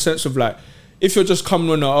hear it in the sense of like, if you're just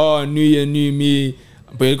coming on new year, new me,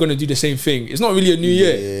 but you're gonna do the same thing, it's not really a new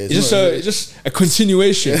year. It's just a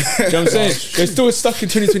continuation. You know what I'm saying? They're still stuck in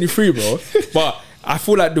 2023, bro. But I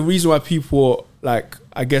feel like the reason why people like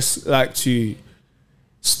to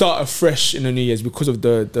start afresh in the new year is because of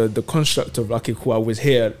the construct of like, cool, I was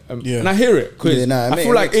here, and I hear it because I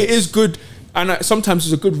feel like it is good. And sometimes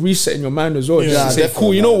it's a good reset in your mind as well. To say,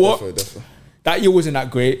 cool, you know what? Definitely. That year wasn't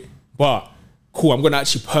that great, but cool, I'm going to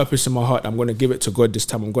actually purpose in my heart. I'm going to give it to God this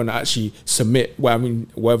time. I'm going to actually submit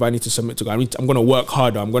whatever I need to submit to God. I'm going to work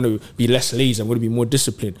harder. I'm going to be less lazy. I'm going to be more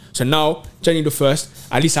disciplined. So now, January the 1st,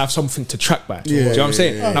 at least I have something to track by. Do you know what I'm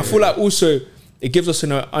saying? And I feel like also, it gives us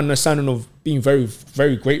an understanding of being very,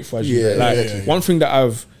 very grateful. As you know. Like one thing that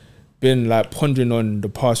I've been like pondering on the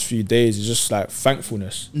past few days is just like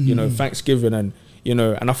thankfulness. You know, Thanksgiving, and you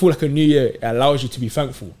know, and I feel like a new year, it allows you to be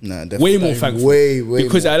thankful. Nah, definitely. Way more thankful. Way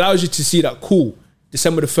because more. it allows you to see that cool.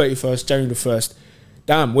 December the 31st, January the 1st.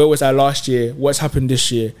 Damn, where was I last year? What's happened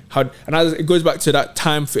this year? It goes back to that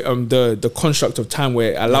time, the construct of time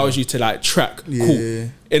where it allows you to like track. Cool.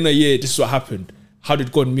 In a year, this is what happened. How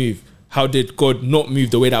did God move? How did God not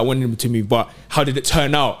move the way that I wanted him to move? But how did it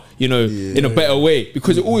turn out? You know, in a better way,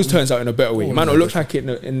 because it always turns out in a better way. It might not look like it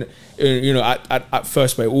in you know at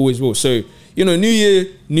first, but it always will. So you know, new year,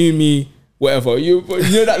 new me. Whatever, you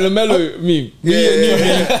know that LaMelo meme, new year, new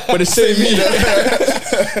me, but the same me.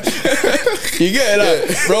 You get it,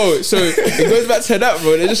 like, bro. So it goes back to that,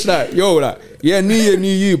 bro. They're just like, yo, like, yeah, new year,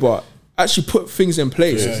 new you, but actually put things in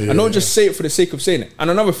place and don't just say it for the sake of saying it. And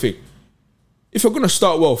another thing, if you're gonna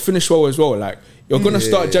start well, finish well as well. Like you're gonna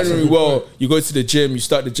start January well, you go to the gym, you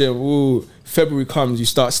start the gym. Ooh, February comes, you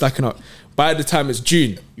start stacking up. By the time it's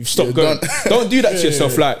June, you've stopped going. Don't do that to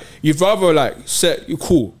yourself. Like you'd rather like set you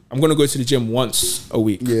cool. I'm gonna go to the gym once a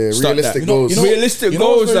week. Yeah, realistic goals. Realistic goals.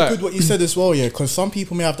 goals. It's very like, good what you said as well, yeah. Because some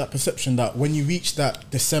people may have that perception that when you reach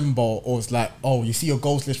that December, or it's like, oh, you see your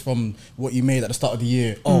goals list from what you made at the start of the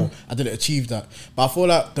year. Oh, I didn't achieve that. But I feel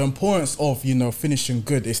like the importance of finishing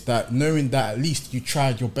good is that knowing that at least you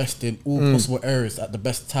tried your best in all possible areas at the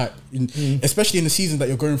best time, especially in the season that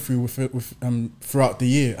you're going through with throughout the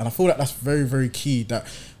year. And I feel like that's very, very key. That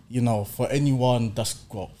for anyone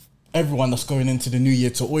everyone that's going into the new year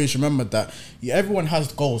to always remember that everyone has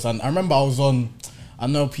goals. And I remember I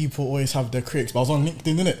know people always have their critics, but I was on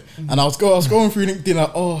LinkedIn, innit? And I was going through LinkedIn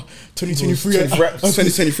like, 2023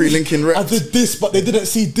 2023 LinkedIn reps. I did this, but they didn't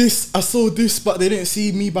see this. I saw this, but they didn't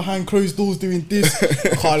see me behind closed doors doing this.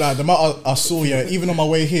 I can't lie, the amount I saw, even on my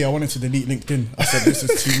way here, I wanted to delete LinkedIn. I said, this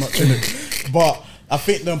is too much, innit? But I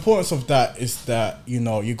think the importance of that is that, you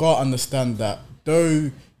got to understand that though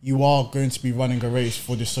you are going to be running a race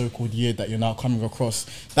for this so-called year that you're now coming across,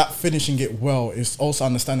 that finishing it well is also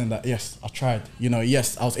understanding that, yes, I tried.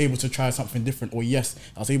 Yes, I was able to try something different, or yes,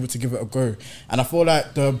 I was able to give it a go. And I feel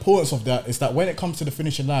like the importance of that is that when it comes to the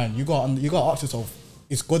finishing line, you got to ask yourself,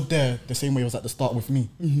 is God there the same way it was at the start with me?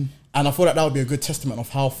 And I feel like that would be a good testament of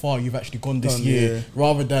how far you've actually gone this year,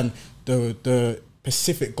 rather than the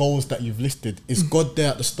specific goals that you've listed. Is God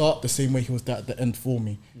there at the start the same way he was there at the end for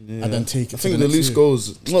me? And then take it. I think the loose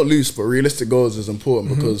goals, not loose, but realistic goals is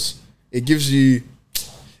important because it gives you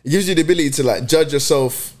the ability to like judge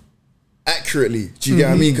yourself accurately. Do you get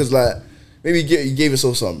what I mean? Because like maybe you gave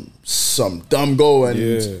yourself some dumb goal and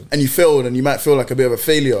you failed, and you might feel like a bit of a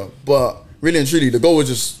failure, but really and truly the goal was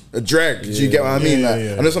just a drag. Do you get what I mean?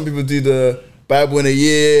 I know some people do the Bible in a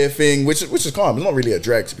year thing, which is calm. It's not really a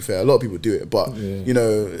drag, to be fair. A lot of people do it, but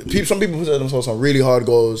some people put themselves on really hard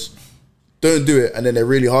goals, don't do it, and then they're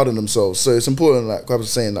really hard on themselves. So it's important, like I was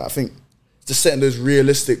saying, that I think just setting those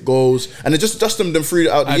realistic goals and then just adjusting them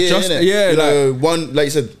throughout the year. Innit? One, like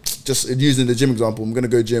you said, just using the gym example. I'm gonna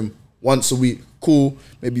go gym once a week. Cool.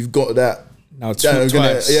 Maybe you've got that. Now twice.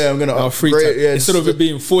 I'm gonna now 3 times. Instead of it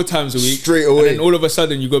being 4 times a week, straight away, and then all of a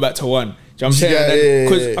sudden you go back to 1. Do you know what I'm saying?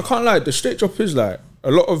 Because I can't lie, the straight drop is like a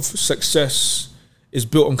lot of success is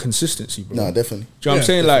built on consistency, bro. Nah, definitely. Do you know what I'm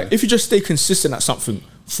saying? Definitely. Like if you just stay consistent at something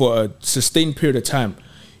for a sustained period of time,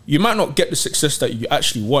 you might not get the success that you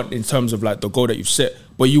actually want in terms of like the goal that you've set,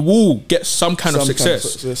 but you will get some kind of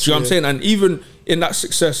success. Do you know what I'm saying? And even in that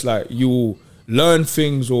success, like you will learn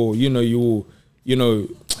things, or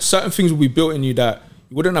certain things will be built in you that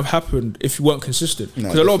wouldn't have happened if you weren't consistent.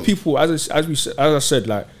 Because a lot of people, as I said,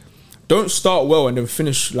 like don't start well and then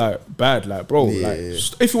finish like bad. Like bro,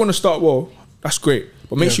 if you want to start well, that's great,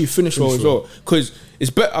 but make sure you finish well as well. Because it's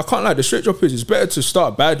better. I can't lie. The straight drop is it's better to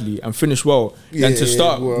start badly and finish well than to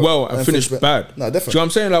start well and finish bad. No, definitely. Do you know what I'm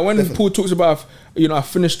saying? Like when Paul talks about, I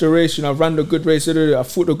finished the race, I ran the good race, I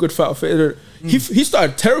fought the good fight. He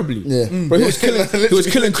started terribly. Bro, he was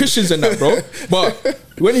killing Christians and that, bro. But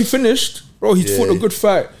when he finished, bro, he fought a good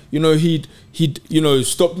fight. He'd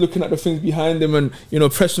stopped looking at the things behind him and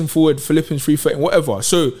pressing forward, Philippians 3:13, whatever.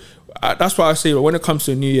 So that's why I say when it comes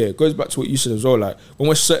to a new year, it goes back to what you said as well. Like when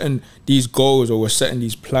we're setting these goals or we're setting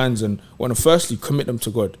these plans, and want to firstly commit them to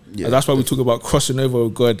God. And that's why we talk about crossing over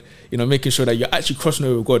with God. Making sure that you're actually crossing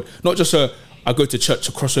over with God, not just I go to church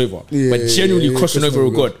to cross over, but genuinely crossing over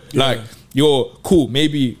with God. Like you're cool.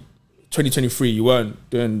 Maybe 2023 you weren't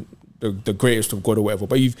doing the greatest of God or whatever,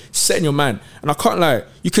 but you've set in your mind. And I can't lie,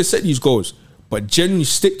 you can set these goals, but genuinely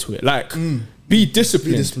stick to it. Like be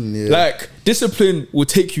disciplined. Like discipline will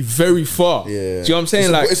take you very far. Yeah. Do you know what I'm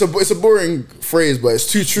saying? It's a boring phrase, but it's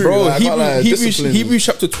too true. Bro, Hebrews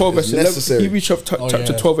chapter 12 verse 11. Hebrews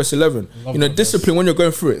chapter 12 verse 11. Discipline when you're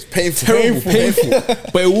going through it. It's painful.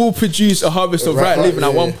 But it will produce a harvest of right living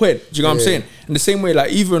at one point. Do you know what I'm saying? In the same way,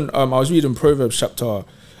 like even I was reading Proverbs chapter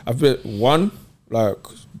 1, like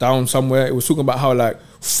down somewhere. It was talking about how like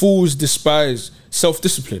fools despise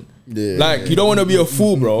self-discipline. Like you don't want to be a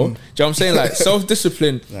fool, bro. Do you know what I'm saying? Like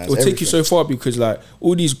self-discipline will take you so far, because like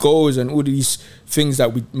all these goals and all these things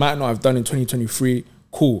that we might not have done in 2023,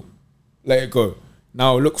 cool, let it go.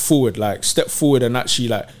 Now look forward, like step forward and actually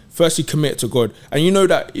like firstly commit to God. And you know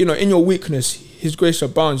that, you know, in your weakness, His grace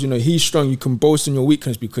abounds. You know, He's strong. You can boast in your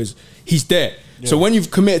weakness because He's there. So when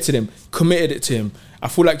you've committed it to Him, I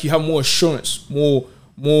feel like you have more assurance, more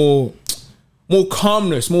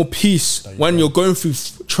calmness, more peace when you're going through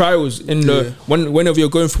trials whenever you're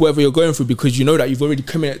going through whatever you're going through, because you know that you've already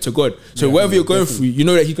committed to God. So whatever you're going through, you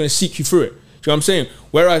know that He's going to seek you through it. Do you know what I'm saying?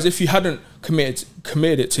 Whereas if you hadn't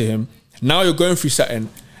committed it to Him, now you're going through something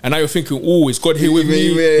and now you're thinking, oh, is God here with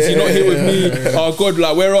me? Is He not here with me? Oh God,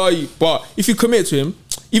 like where are you? But if you commit to Him,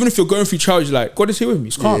 even if you're going through trials, you're like, God is here with me.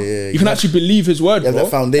 It's calm. You can actually believe His word, bro. That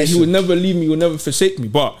foundation. And He will never leave me. He will never forsake me.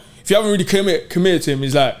 But if you haven't really committed to Him,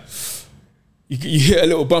 it's like you hit a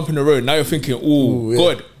little bump in the road. Now you're thinking, oh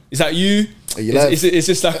God, is that you? Is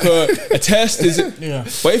this like a test? Is it? Yeah.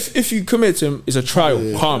 But if you commit to Him, it's a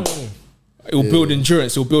trial. Calm. It will build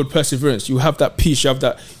endurance. It will build perseverance. You have that peace. You have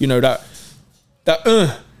that, you know, that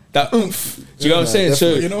oomph. Do you know what I'm saying? Definitely.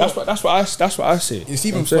 So you know, that's what I say. It's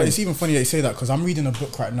even funny that you say that, because I'm reading a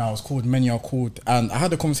book right now. It's called Many Are Called, and I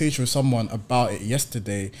had a conversation with someone about it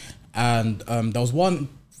yesterday, and there was one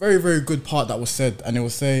very, very good part that was said, and it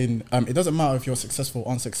was saying it doesn't matter if you're successful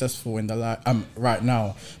or unsuccessful in the right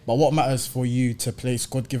now, but what matters for you to place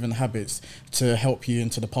God-given habits to help you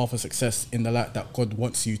into the path of success in the light that God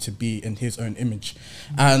wants you to be in His own image.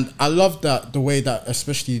 And I love that, the way that,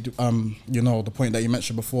 especially you know, the point that you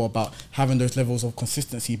mentioned before about having those levels of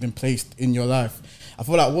consistency been placed in your life. I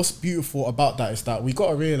feel like what's beautiful about that is that we got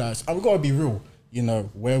to realize, and we got to be real, you know,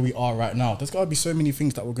 where we are right now. There's got to be so many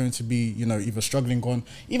things that we're going to be, you know, either struggling on,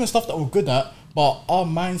 even stuff that we're good at, but our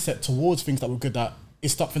mindset towards things that we're good at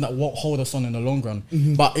is something that won't hold us on in the long run.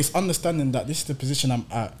 But it's understanding that this is the position I'm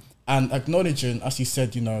at, and acknowledging, as you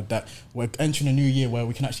said, you know, that we're entering a new year where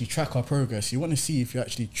we can actually track our progress. You want to see if you're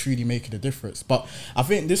actually truly making a difference. But I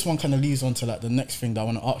think this one kind of leads on to like the next thing that I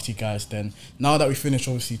want to ask you guys then. Now that we finished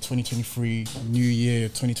obviously 2023, new year,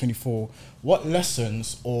 2024, what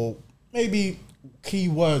lessons or maybe key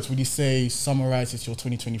words would you say summarizes your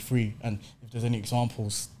 2023, and if there's any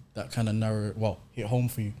examples that kind of hit home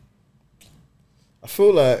for you? I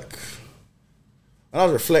feel like when I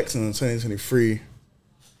was reflecting on 2023, I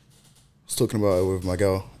was talking about it with my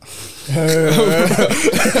girl. Look at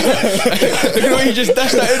the way you just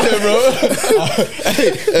dashed that in there, bro.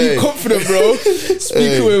 Hey, be confident, bro.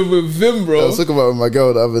 Speaking with Vim, bro. I was talking about it with my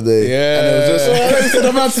girl the other day. Yeah. And it was just,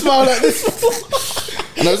 the man smile like this.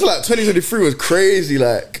 And I was like, 2023 was crazy.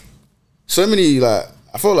 Like, so many, like,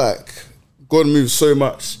 I felt like God moved so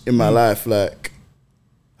much in my life. Like,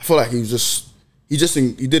 I feel like he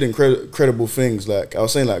did incredible things. Like, I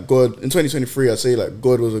was saying, like, God, in 2023, I'd say, like,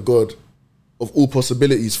 God was a God of all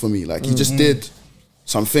possibilities for me. Like, He just did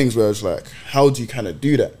some things where I was like, how do you kind of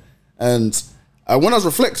do that? And when I was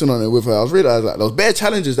reflecting on it with her, I was realizing, like, there was bare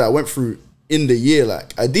challenges that I went through in the year.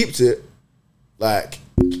 Like, I deeped it, like,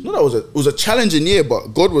 no, it was a challenging year, but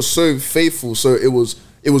God was so faithful, so it was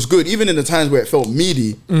good. Even in the times where it felt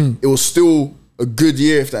meaty, it was still a good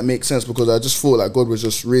year, if that makes sense, because I just thought like God was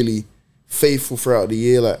just really faithful throughout the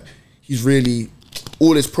year. Like, He's really,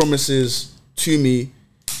 all His promises to me,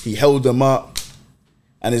 He held them up,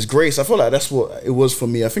 and His grace, I feel like that's what it was for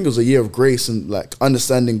me. I think it was a year of grace and like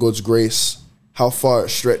understanding God's grace, how far it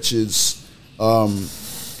stretches,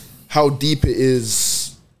 how deep it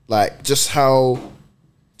is, like just how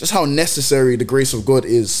necessary the grace of God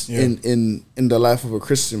is in the life of a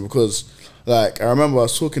Christian. Because like I remember I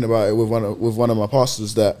was talking about it with one of my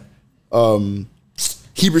pastors that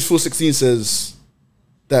Hebrews 4:16 says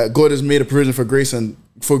that God has made a provision for grace and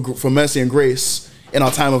for mercy and grace in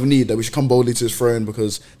our time of need, that we should come boldly to His throne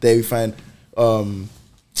because there we find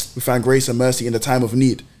grace and mercy in the time of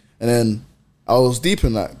need. And then I was deep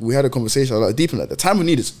in that. We had a conversation. I was like, deep in that. The time of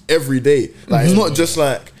need is every day. Like it's not just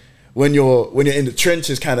like when you're in the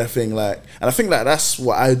trenches kind of thing. Like, and I think like that's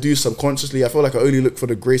what I do subconsciously. I feel like I only look for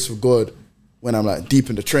the grace of God when I'm like deep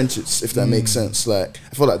in the trenches, if that makes sense. Like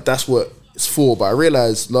I feel like that's what it's for. But I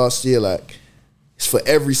realized last year, like it's for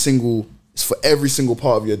every single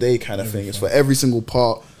part of your day kind of thing. It's for every single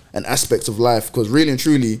part an aspect of life, because really and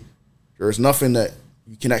truly, there is nothing that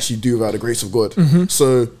you can actually do without the grace of God.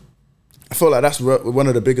 So I feel like that's one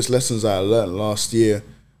of the biggest lessons I learned last year,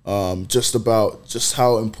 just about just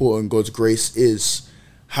how important God's grace is,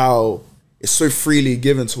 how it's so freely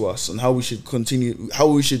given to us, and how we should continue, how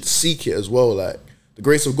we should seek it as well. Like, the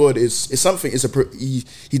grace of God is something.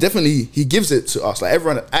 He definitely gives it to us. Like,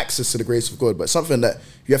 everyone has access to the grace of God, but it's something that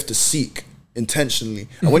you have to seek intentionally.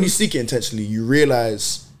 And when you seek it intentionally, you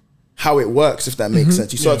realize how it works, if that makes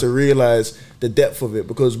sense. You start to realize the depth of it,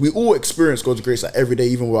 because we all experience God's grace like every day,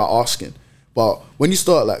 even without asking. But when you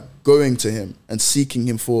start like going to Him and seeking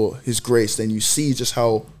Him for His grace, then you see just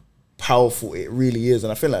how powerful it really is.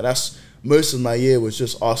 And I feel like that's most of my year, was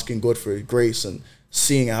just asking God for His grace and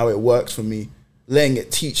seeing how it works for me, letting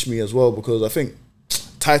it teach me as well, because I think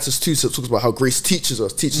Titus 2 talks about how grace teaches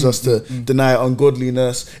us to deny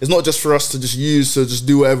ungodliness. It's not just for us to just use, to just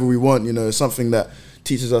do whatever we want, you know. It's something that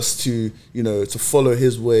teaches us to, you know, to follow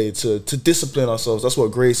His way, to discipline ourselves. That's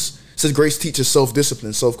what grace says. Grace teaches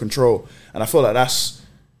self-discipline, self-control. And I feel like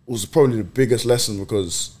was probably the biggest lesson,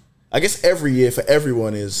 because I guess every year for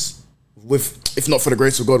everyone is, if not for the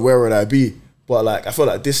grace of God, where would I be? But like, I feel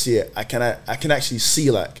like this year I can actually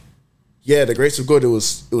see, like, yeah, the grace of God, it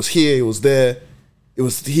was here, it was there, it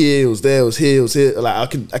was here, it was there, it was here, it was here.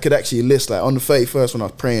 Like, I could actually list, like, on the 31st when I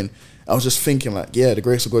was praying, I was just thinking, like, yeah, the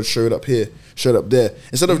grace of God showed up here, showed up there.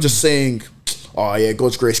 Instead of just saying, oh yeah,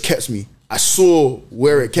 God's grace kept me, I saw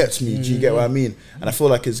where it kept me. Do you get what I mean? And I feel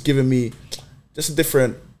like it's given me just a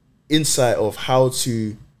different insight of how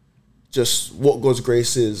to, just what God's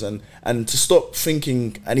grace is, and to stop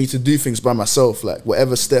thinking I need to do things by myself. Like,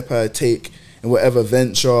 whatever step I take in whatever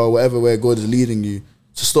venture, whatever where God is leading you,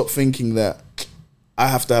 to stop thinking that I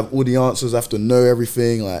have to have all the answers, I have to know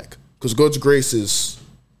everything. Like, because God's grace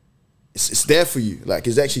it's there for you. Like,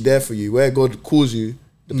 it's actually there for you. Where God calls you,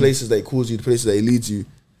 the places that He calls you, the places that He leads you,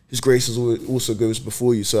 His grace also goes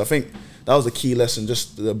before you. So I think that was the key lesson,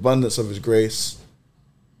 just the abundance of His grace,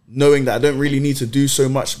 knowing that I don't really need to do so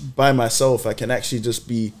much by myself. I can actually just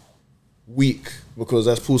be weak, because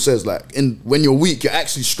as Paul says, like, when you're weak, you're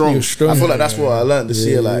actually strong. I feel like that's what I learned this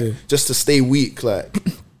year, like, just to stay weak, like,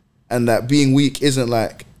 and that being weak isn't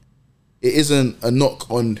like, it isn't a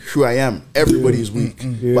knock on who I am. Everybody's weak,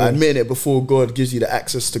 but admitting it before God gives you the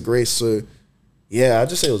access to grace. So yeah, I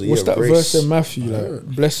just say it was a year of grace. What's that verse in Matthew? Like,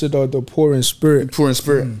 blessed are the poor in spirit. Poor in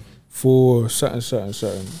spirit. For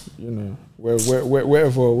certain, you know,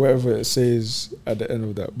 wherever it says at the end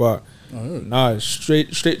of that. But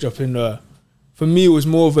straight drop in there. For me, it was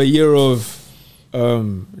more of a year of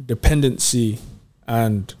dependency,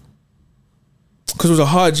 and because it was a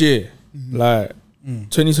hard year. Like,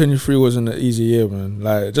 2023 wasn't an easy year, man.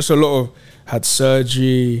 Like, just a lot of, had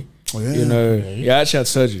surgery, you know. Yeah, I actually had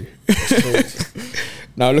surgery.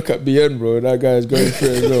 Now look at BN, bro. That guy's going through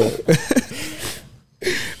it as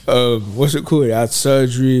well. What's it called? I had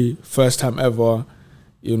surgery, first time ever,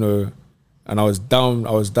 you know, and I was down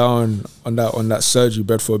on that surgery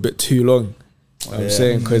bed for a bit too long. I'm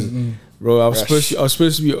saying, because bro, I was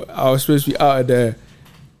supposed to be out of there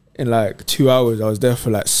in like 2 hours. I was there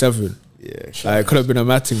for like 7. Yeah, like, it could have been a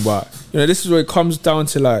matting, but you know, this is where it comes down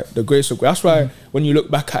to, like, the grace of God. That's why when you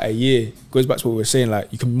look back at a year, it goes back to what we were saying,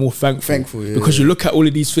 like, you can be more thankful because you look at all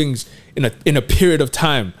of these things in a period of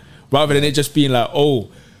time, rather than it just being like,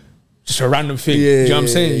 oh, just a random thing. Do you know what I'm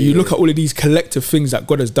saying? You look at all of these collective things that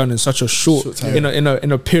God has done in such a short time,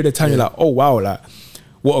 in a period of time. You're like, oh wow, like,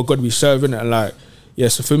 what a God we serving. And like, yeah,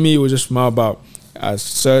 so for me, it was just more about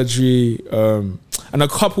surgery, and a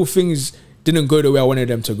couple things didn't go the way I wanted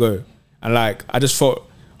them to go. And like, I just felt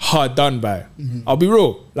hard done by. I'll be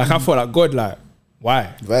real. Like, I felt like, God, like,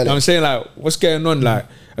 why? You know what I'm saying? Like, what's going on? Like,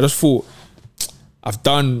 I just thought, I've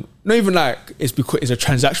done, not even like it's because it's a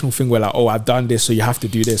transactional thing where like, oh, I've done this, so you have to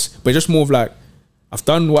do this. But just more of like, I've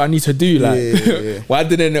done what I need to do. Like, why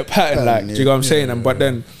didn't it pattern? Like, do you know what I'm saying? And but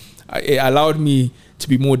then it allowed me to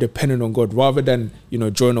be more dependent on God, rather than, you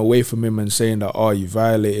know, drawing away from Him and saying that, oh, you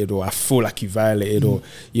violated, or I feel like you violated, or,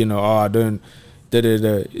 you know, oh, I don't.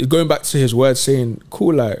 Going back to His word, saying,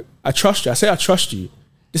 cool, like, I trust you. I say I trust you.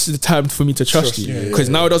 This is the time for me to trust you, because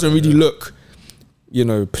now it doesn't really look, you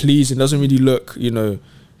know, pleasing. It doesn't really look, you know,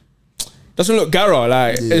 doesn't look gara.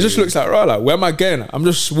 Like, it just looks like, right, like, where am I going? I'm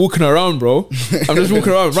just walking around, bro. I'm just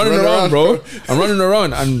walking around, running around, bro. I'm running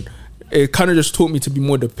around, and it kind of just taught me to be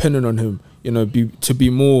more dependent on Him. You know,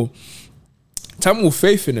 to have more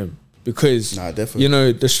faith in Him, because you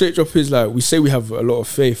know, the straight drop is like, we say we have a lot of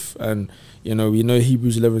faith, and you know, we know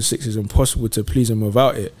Hebrews 11:6 is impossible to please Him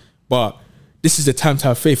without it. But this is the time to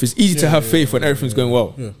have faith. It's easy to have faith when everything's going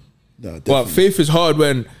well. But faith is hard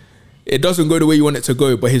when it doesn't go the way you want it to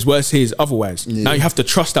go, but his word says otherwise. Now you have to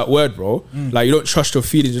trust that word, bro. Like, you don't trust your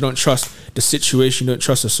feelings, you don't trust the situation, you don't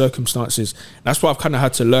trust the circumstances. That's why I've kind of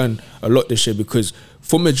had to learn a lot this year, because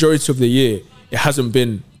for majority of the year, it hasn't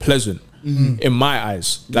been pleasant in my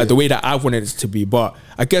eyes, like the way that I wanted it to be. But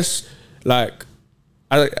I guess, like,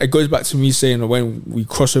 it goes back to me saying, when we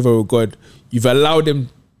cross over with God, you've allowed him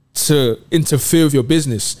to interfere with your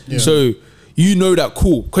business. So you know that,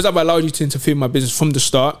 cool, because I've allowed you to interfere with my business from the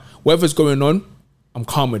start, whatever's going on, I'm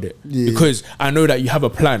calm with it. Because I know that you have a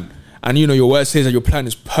plan. And you know, your word says that your plan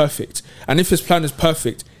is perfect. And if his plan is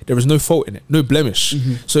perfect, there is no fault in it, no blemish.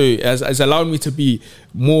 So it's allowed me to be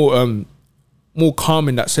more calm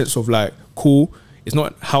in that sense of like, cool, it's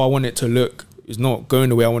not how I want it to look, it's not going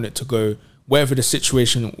the way I want it to go, whatever the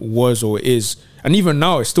situation was or is. And even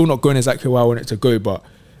now, it's still not going exactly where I want it to go, but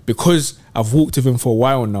because I've walked with him for a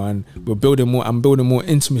while now, and I'm building more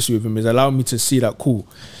intimacy with him, it's allowed me to see that, cool,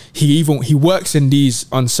 he works in these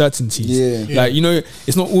uncertainties. Like, you know,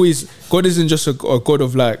 it's not always, God isn't just a God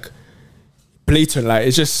of like blatant, like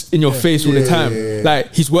it's just in your face all the time.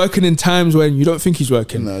 Like, he's working in times when you don't think he's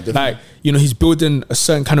working. Like, you know, he's building a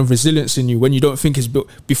certain kind of resilience in you when you don't think he's built.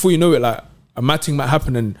 Before you know it, like, a mad thing might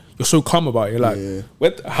happen and you're so calm about it. You're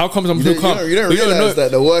like, how comes I'm so calm? You don't realize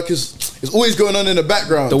that the work is always going on in the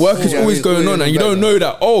background. The work is always going on, and you don't know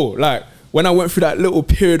that, like, when I went through that little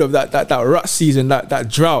period of that rut season, that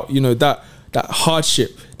drought, you know, that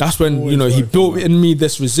hardship, that's when, you know, he built in me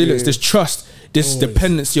this resilience, this trust, this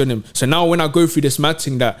dependency on him. So now when I go through this mad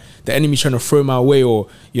thing that the enemy's trying to throw my way, or,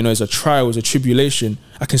 you know, it's a trial, it's a tribulation,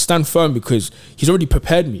 I can stand firm because he's already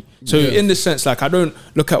prepared me. So in this sense, like, I don't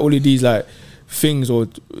look at all of these like things or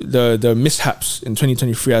the mishaps in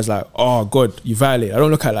 2023 as like, oh God, you violated. I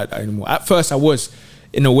don't look at it like that anymore. At first I was,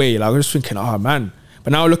 in a way, like, I was just thinking, oh man.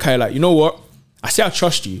 But now I look at it like, you know what? I say I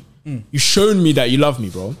trust you. You've shown me that you love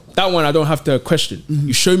me, bro. That one I don't have to question.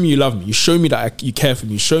 You show me you love me. You show me that you care for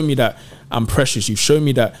me. You show me that I'm precious. You've shown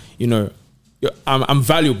me that, you know, I'm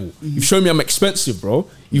valuable. You've shown me I'm expensive, bro.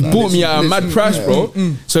 You've bought me at a mad price, bro.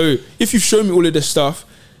 So if you've shown me all of this stuff,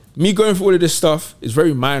 me going through all of this stuff is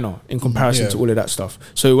very minor in comparison to all of that stuff.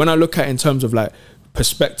 So when I look at it in terms of like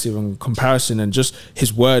perspective and comparison and just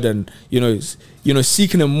his word and, you know,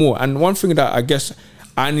 seeking him more. And one thing that I guess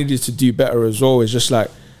I needed to do better as well is just like,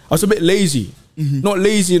 I was a bit lazy. Not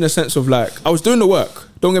lazy in the sense of like, I was doing the work,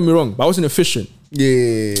 don't get me wrong, but I wasn't efficient. Do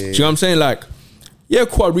you know what I'm saying? Like, yeah,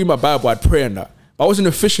 cool, I'd read my Bible, I'd pray and that, but I wasn't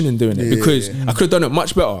efficient in doing it because I could have done it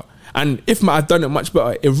much better. And if I'd done it much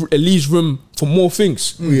better, it leaves room for more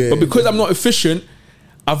things. But because I'm not efficient,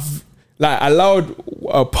 I've like allowed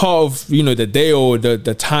a part of, you know, the day or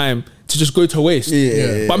the time to just go to waste.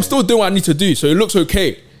 But I'm still doing what I need to do, so it looks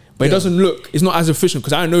okay. But it doesn't look, it's not as efficient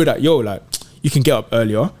because I know that, yo, like, you can get up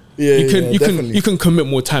earlier. You can commit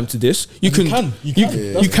more time to this. You can you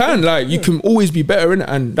can always be better in it,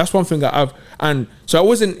 and that's one thing that and so I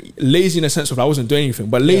wasn't lazy in the sense of I wasn't doing anything,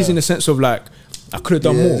 but lazy in the sense of like I could have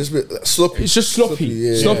done more. Just a bit sloppy. It's just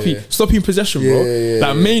sloppy in possession, bro.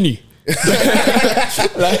 Like Maney.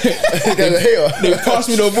 Like they passed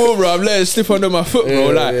me the ball, bro. I'm letting it slip under my foot, bro.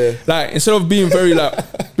 Like instead of being very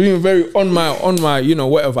on my, you know,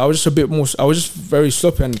 whatever, I was just a bit more. I was just very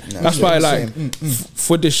sloppy, and that's why like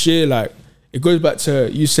for this year, like it goes back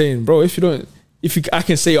to you saying, bro, I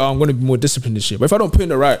can say, oh, I'm going to be more disciplined this year, but if I don't put in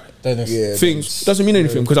the right things, it doesn't mean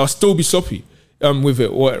anything because I'll still be sloppy. With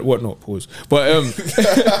it, whatnot, pause. But edit the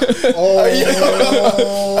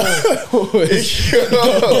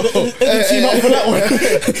team out for that one.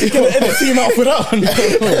 You're gonna edit the team out for that one.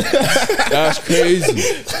 That's crazy.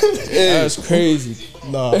 That's crazy.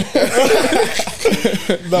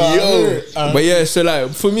 But yeah, so like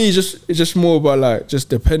for me, it's just more about like just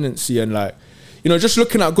dependency and like, you know, just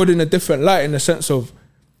looking at God in a different light in the sense of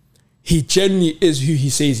he genuinely is who he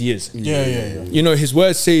says he is. You know, his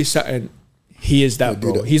words say something. He is that,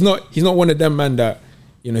 bro. He's not one of them man that,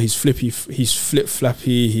 you know, he's flippy, he's flip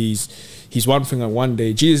flappy, he's one thing on one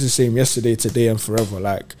day. Jesus is the same yesterday, today, and forever.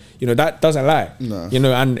 Like, you know, that doesn't lie. No. You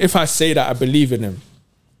know, and if I say that I believe in him,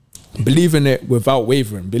 believe in it without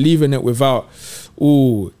wavering, believe in it without,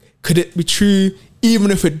 could it be true?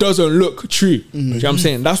 Even if it doesn't look true. You know what I'm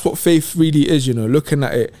saying? That's what faith really is, you know, looking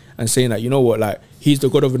at it and saying that, you know what, like, he's the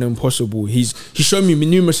God of an impossible. He's shown me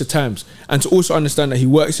numerous times. And to also understand that he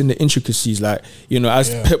works in the intricacies, like, you know,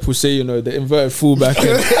 as Pep will say, you know, the inverted fullback and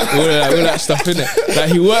all that stuff, innit?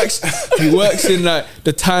 Like, he works in like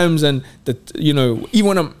the times and the, you know,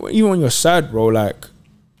 even when you're sad, bro, like,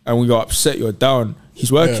 and when you're upset, you're down,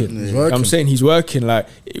 he's working. he's You know what I'm saying he's working. Like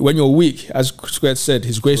when you're weak, as Squared said,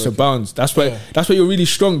 his grace abounds. That's why you're really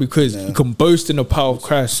strong, because you can boast in the power of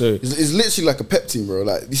Christ. So it's literally like a pep team, bro.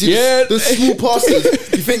 Like you see those small passes,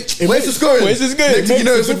 you think, where's this going? Where's this going? Next thing you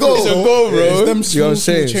know, it's a goal. It's a goal, bro. It's them You know what I'm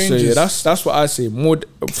saying? So changes. yeah, that's what I say. More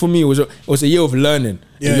for me, it was a year of learning,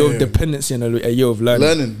 a year of dependency, and a year of learning.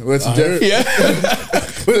 Learning. Where's the Jeff? Yeah.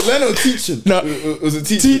 Was it learning or teaching? No. Was it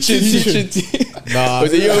teaching? Teaching. Nah, it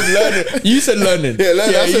was a year of learning. You said learning. Yeah,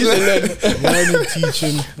 learning. Yeah, you said learning. Learning,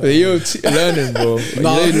 teaching. A year of learning, bro.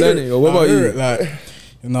 Learning. What about you? Like,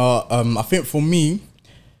 you know, I think for me,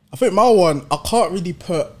 my one, I can't really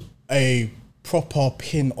put a proper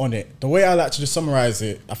pin on it. The way I like to just summarize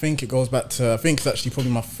it, I think it goes back to, I think it's actually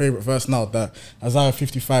probably my favorite verse now, that Isaiah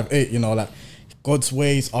 55:8, you know, like God's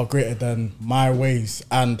ways are greater than my ways.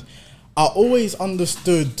 And I always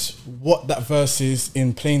understood what that verse is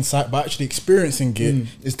in plain sight, but actually experiencing it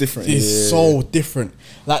it's different. It's so different.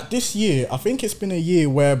 Like this year, I think it's been a year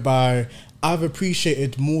whereby I've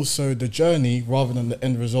appreciated more so the journey rather than the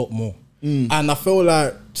end result more. And I feel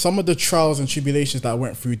like some of the trials and tribulations that I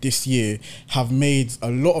went through this year have made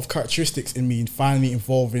a lot of characteristics in me finally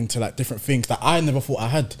evolve into like different things that I never thought I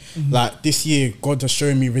had. Like this year, God has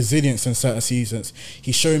shown me resilience in certain seasons.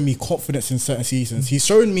 He's shown me confidence in certain seasons. He's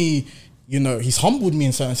shown me, you know, he's humbled me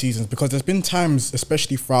in certain seasons, because there's been times,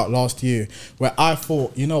 especially throughout last year, where I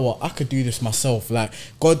thought, you know what, I could do this myself. Like,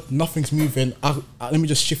 God, nothing's moving. Let me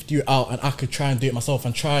just shift you out, and I could try and do it myself,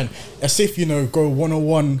 and try and, as if, you know, go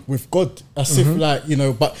one-on-one with God. As if, like, you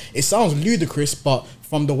know, but it sounds ludicrous, but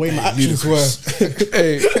from the way my actions were.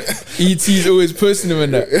 Hey, E.T.'s always posting him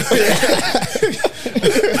in that.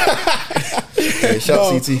 Hey,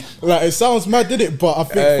 shout CT. Like, it sounds mad, did it? But I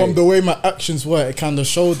think from the way my actions were, it kind of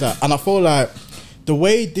showed that. And I feel like the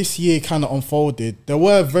way this year kind of unfolded, there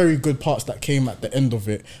were very good parts that came at the end of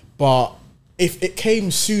it. But if it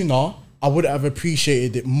came sooner, I would have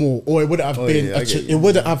appreciated it more, or it would have been, it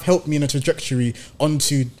would have helped me in a trajectory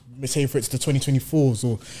onto, let's say, for it's the 2024s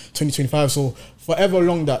or 2025s or forever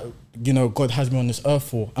long that, you know, God has me on this earth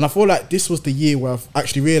for. And I feel like this was the year where I've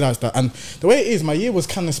actually realised that. And the way it is, my year was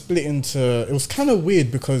kind of split into, it was kind of weird,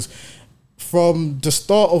 because from the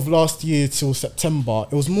start of last year till September,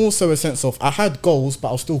 it was more so a sense of, I had goals, but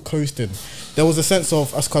I was still coasting. There was a sense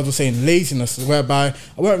of, as Carl was saying, laziness, whereby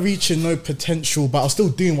I weren't reaching no potential, but I was still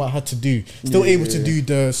doing what I had to do. Still able to do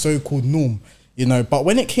the so-called norm. You know, but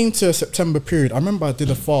when it came to a September period, I remember I did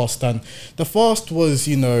a fast, and the fast was,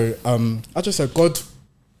 you know, I just said, God,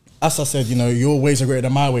 as I said, you know, your ways are greater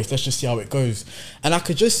than my ways. Let's just see how it goes. And I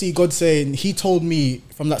could just see God saying, he told me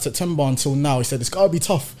from that September until now, he said, it's got to be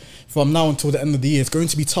tough from now until the end of the year. It's going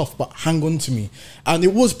to be tough, but hang on to me. And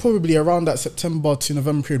it was probably around that September to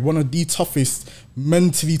November period, one of the toughest,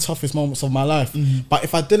 mentally toughest moments of my life. But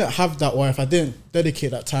if I didn't have that, or if I didn't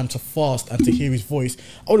dedicate that time to fast and to hear his voice,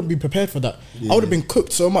 I wouldn't be prepared for that. I would have been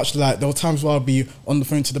cooked so much. Like, there were times where I'd be on the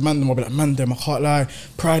phone to the man them, I'd be like, man them, I can't lie,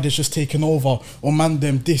 pride has just taken over, or man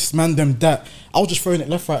them this, man them that. I was just throwing it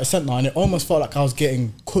left, right, and centre, and it almost felt like I was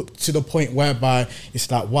getting cooked to the point whereby it's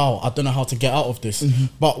like, wow, I don't know how to get out of this.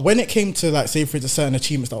 But when it came to, like, say for instance, certain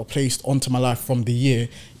achievements that were placed onto my life from the year,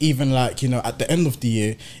 even like, you know, at the end of the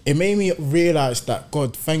year, it made me realise that,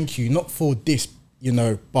 God, thank you, not for this, you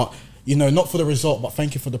know, but, you know, not for the result, but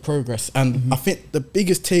thank you for the progress. And I think the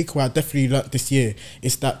biggest takeaway I definitely learned this year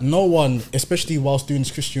is that no one, especially whilst doing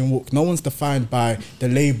this Christian walk, no one's defined by the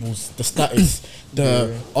labels, the status,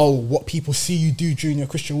 what people see you do during your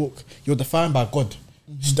Christian walk. You're defined by God.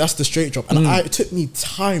 So that's the straight drop. And it took me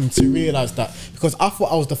time to realise that, because I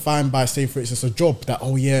thought I was defined by, say for instance, a job, that,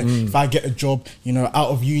 if I get a job, you know, out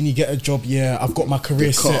of uni, get a job, I've got my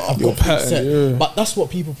career set, I've got things set. But that's what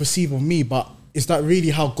people perceive of me. But is that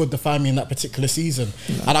really how God defined me in that particular season?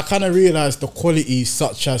 And I kind of realised the qualities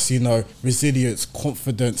such as, you know, resilience,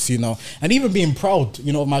 confidence, you know, and even being proud,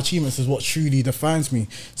 you know, of my achievements is what truly defines me.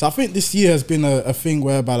 So I think this year has been a thing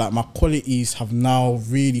whereby, like, my qualities have now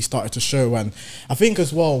really started to show. And I think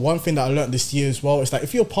as well, one thing that I learned this year as well is that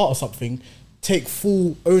if you're part of something, take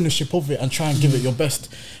full ownership of it and try and give it your best.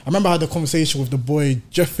 I remember I had a conversation with the boy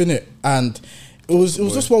Jeff in it, and it was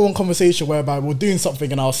just one conversation whereby we were doing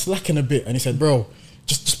something and I was slacking a bit, and he said, bro,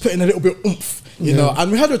 just put in a little bit of oomph, you know.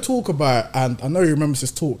 And we had a talk about it, and I know he remembers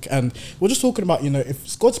this talk, and we're just talking about, you know,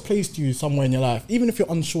 if God's placed you somewhere in your life, even if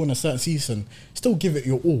you're unsure in a certain season, still give it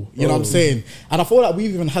your all. You know what I'm saying? And I feel like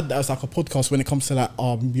we've even had that as like a podcast when it comes to like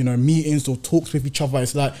you know, meetings or talks with each other.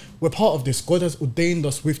 It's like we're part of this. God has ordained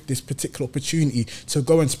us with this particular opportunity to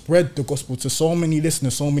go and spread the gospel to so many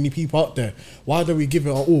listeners, so many people out there. Why do we give it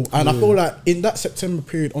our all? And I feel like in that September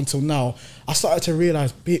period until now, I started to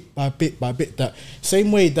realize bit by bit that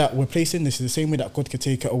same way that we're placing this is the same way that God could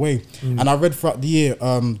take it away. And I read throughout the year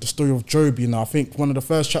the story of Job. You know, I think one of the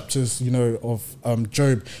first chapters, you know, of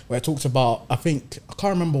Job, where it talks about, I can't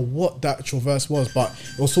remember what the actual verse was, but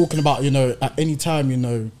it was talking about, you know, at any time, you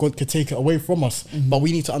know, God could take it away from us, but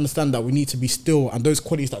we need to understand that we need to be still, and those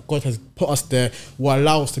qualities that God has put us there will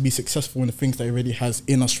allow us to be successful in the things that He already has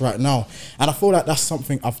in us right now. And I feel like that's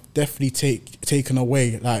something I've definitely taken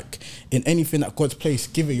away. Like in anything that God's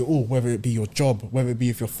placed, give it your all, whether it be your job, whether it be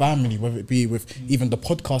with your family, whether it be with even the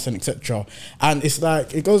podcast and etc. And it's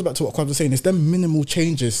like, it goes back to what Kwame was saying, it's them minimal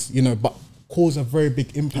changes, you know, but cause a very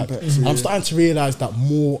big impact. I'm starting to realize that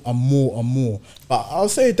more and more and more. But I'll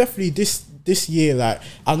say definitely this year, like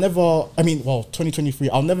 2023,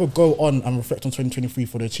 I'll never go on and reflect on 2023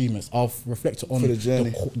 for the achievements. I'll reflect on the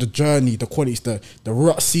journey, the qualities, the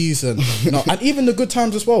rut season, you know, and even the good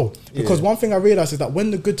times as well. Because one thing I realized is that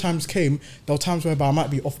when the good times came, there were times whereby I might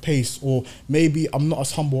be off pace, or maybe I'm not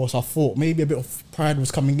as humble as I thought. Maybe a bit of pride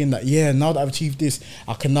was coming in that, now that I've achieved this,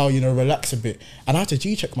 I can now, you know, relax a bit. And I had to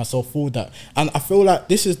G-check myself for that. And I feel like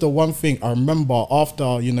this is the one thing I remember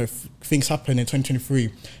after, you know, things happen in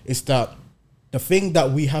 2023, is that the thing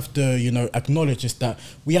that we have to, you know, acknowledge is that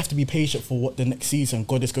we have to be patient for what the next season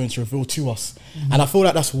God is going to reveal to us. And I feel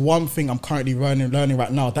like that's one thing I'm currently learning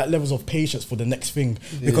right now, that levels of patience for the next thing.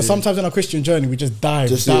 Because sometimes in our Christian journey, we just dive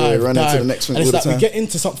into the next thing. And it's like we get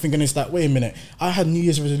into something and it's like, wait a minute, I had New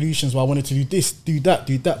Year's resolutions where I wanted to do this, do that,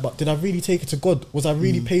 but did I really take it to God? Was I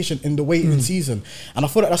really patient in the waiting season? And I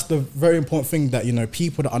feel like that's the very important thing, that, you know,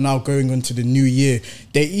 people that are now going into the new year,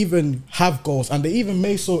 they even have goals and they even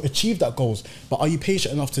may so achieve that goals, but are you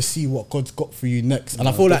patient enough to see what God's got for you next? And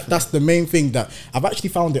I feel like that's the main thing, that I've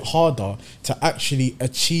actually found it harder to actually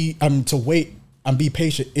achieve, to wait and be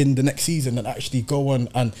patient in the next season than actually go on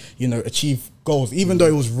and, you know, achieve goals. Even though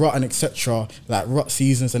it was rut and etc., like rut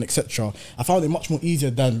seasons and etc., I found it much more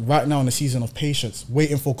easier than right now in a season of patience,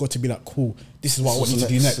 waiting for God to be like, cool, this is what I want you to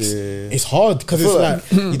do next. It's hard because it's like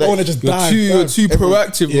you don't want to just dive. You're too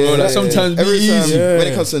proactive, bro. Like sometimes be easy. When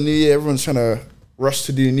it comes to the new year, everyone's trying to rush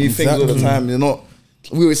to do new things all the time. You're not.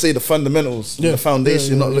 We always say the fundamentals, the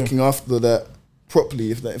foundation. You're not looking after that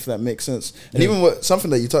properly, if that makes sense. And even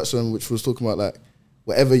something that you touched on, which was talking about, like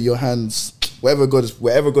wherever God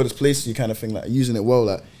has placed you, kind of thing, like using it well.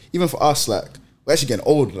 Like even for us, like we're actually getting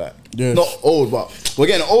old. Like not old, but we're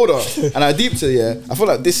getting older. And I deeped it. Yeah, I feel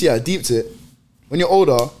like this year I deeped it. When you're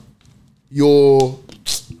older,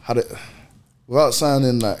 without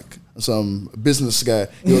sounding like some business guy,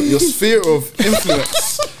 your sphere of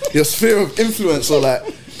influence, or like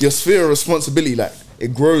your sphere of responsibility, like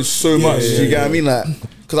it grows so much. You get what I mean? Like,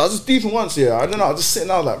 because I was just deep in once, I don't know, I was just sitting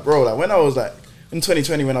out like, bro, like when I was like in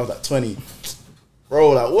 2020, when I was like 20, bro,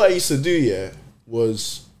 like what I used to do,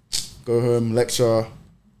 was go home, go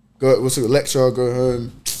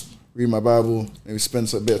home, read my Bible, maybe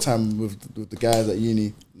spend a bit of time with the guys at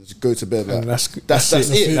uni, just go to bed. Like, that's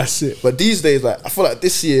it. But these days, like I feel like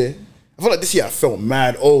this year I felt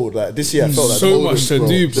mad old. Like this year I felt like so much to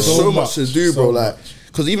do, bro. There's so much to do, bro. Like,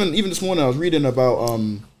 because even this morning I was reading about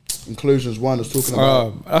in Colossians 1, I was talking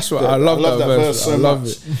about. That's what I love that verse. So I love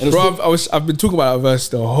it, bro. I've been talking about that verse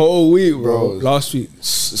the whole week, bro. Last week, it's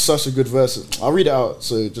such a good verse. I'll read it out,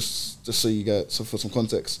 so just so you get for some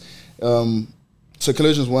context. So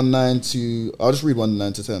Colossians 1:9 I'll just read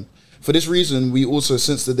 1:9 to 10. For this reason, we also,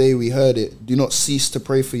 since the day we heard it, do not cease to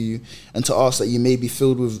pray for you and to ask that you may be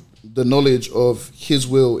filled with the knowledge of His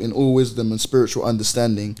will in all wisdom and spiritual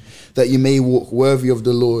understanding, that you may walk worthy of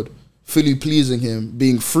the Lord, fully pleasing Him,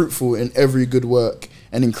 being fruitful in every good work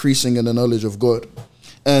and increasing in the knowledge of God.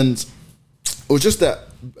 And it was just that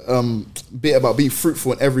bit about being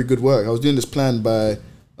fruitful in every good work. I was doing this plan by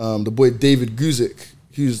the boy David Guzik,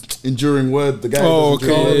 who's Enduring Word, the guy.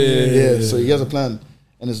 So he has a plan.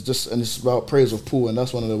 And it's about praise of Paul, and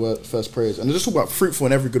that's one of the first prayers. And they just talk about fruitful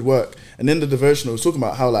in every good work. And then the devotional was talking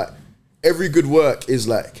about how like every good work is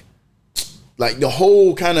like the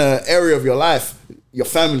whole kind of area of your life, your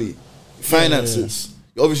family, finances,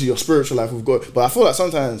 obviously your spiritual life with God. But I feel like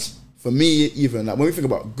sometimes for me, even like when we think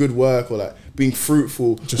about good work or like being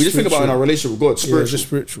fruitful, we just think about in our relationship with God, spiritual. Just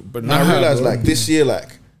spiritual. But now I realized like this year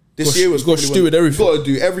was got to steward everything. Got to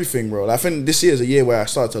do everything, bro. Like, I think this year is a year where I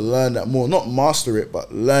started to learn that more, not master it,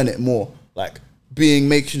 but learn it more. Like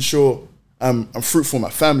making sure I'm fruitful in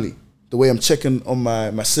my family, the way I'm checking on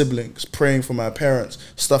my siblings, praying for my parents,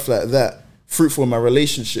 stuff like that, fruitful in my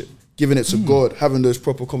relationship, giving it to God, having those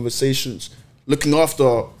proper conversations, looking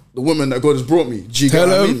after the woman that God has brought me. Do you get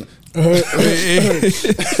what I mean?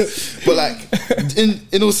 But like,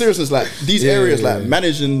 in all seriousness, like these areas, like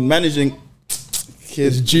managing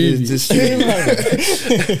kids,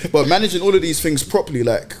 but managing all of these things properly,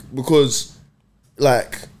 like, because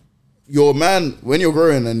like you're a man, when you're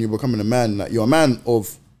growing and you're becoming a man, like you're a man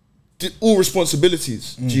of all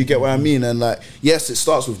responsibilities. Do you get what I mean? And like, yes, it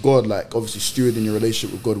starts with God, like obviously stewarding your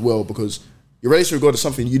relationship with God well, because your relationship with God is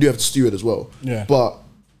something you do have to steward as well. Yeah. But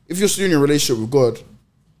if you're stewarding your relationship with God,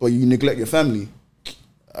 but you neglect your family,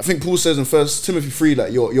 I think Paul says in 1 Timothy 3,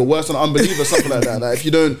 like you're worse than an unbeliever, something like that. Like if you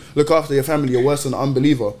don't look after your family, you're worse than an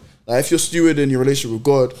unbeliever. Like if you're stewarding your relationship with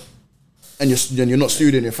God, and you're not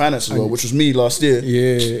stewarding your finances well, which was me last year.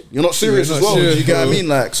 Yeah, you're not serious as well. Do you get what I mean?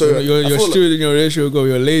 Like, so you're stewarding your relationship with God,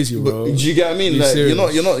 you're lazy, bro. Do you get what I mean? Like,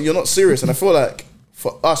 you're not serious. And I feel like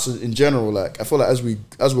for us in general, like I feel like as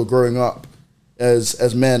we're growing up,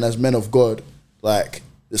 as men of God, like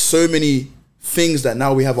there's so many things that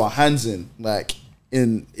now we have our hands in. Like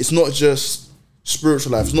it's not just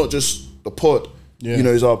spiritual life. It's not just the pod. Yeah. You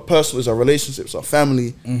know, it's our personal, it's our relationships, our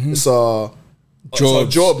family. It's our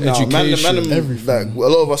job now. Education, like a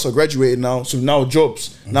lot of us are graduated now, so now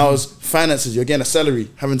jobs. Now it's finances. You're getting a salary,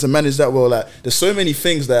 having to manage that well. Like there's so many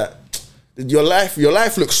things that your life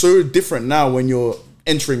looks so different now when you're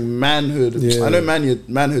entering manhood. I know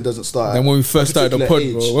manhood doesn't start. Then when we first started the pod,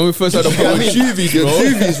 bro. When we first started the pod, with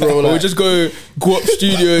Juvies, bro. Like, we just go up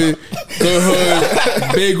studio, go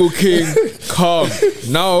home, Bagel King, calm.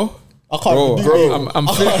 Now. I can't bro. I'm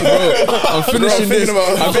finishing this.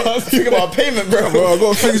 I'm thinking about payment, bro. I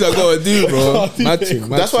got things I gotta do, bro.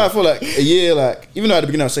 That's why I feel like a year, like even though at the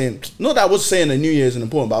beginning I was saying, not that I was saying a new year isn't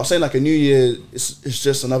important, but I was saying like a new year it's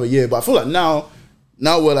just another year. But I feel like now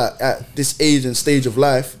we're like at this age and stage of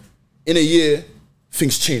life. In a year,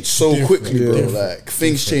 things change so quickly, bro. Like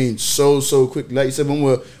things change so quickly. Like you said,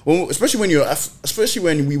 especially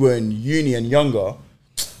when we were in uni and younger.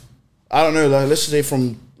 I don't know. Like let's say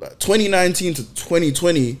from 2019 to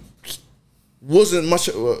 2020 wasn't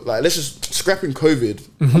much like, let's just scrapping COVID.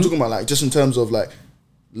 I'm talking about like just in terms of like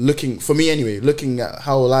looking at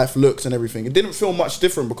how life looks and everything. It didn't feel much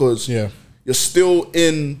different because you're still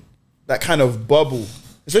in that kind of bubble,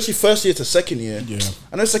 especially first year to second year.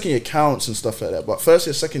 I know second year counts and stuff like that, but first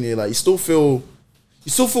year, second year, like you still feel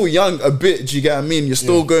young a bit. Do you get what I mean? You're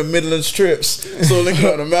still going Midlands trips, still linking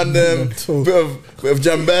out the man them, bit of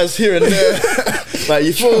jambaz here and there. Like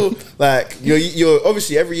you feel like you're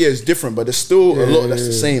obviously every year is different, but there's still a lot that's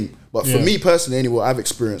the same. But for me personally, anyway, I've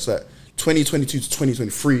experienced like 2022 to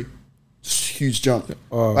 2023, huge jump.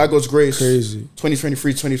 By God's grace, crazy.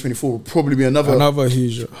 2023 to 2024 will probably be another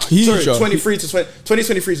huge jump. 2023 to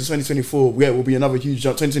 2024, will be another huge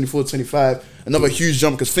jump. 2024 to 25, another huge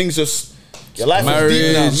jump because things just. Your life is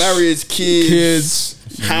deep now. Marriage, kids,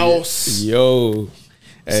 house. Yo.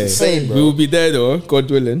 It's insane, bro. We will be there though,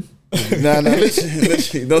 God willing. Nah,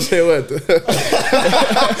 literally, don't say a word. God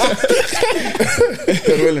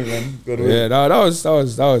willing, man. God willing. Yeah, that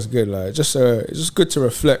was good. Like, it's just good to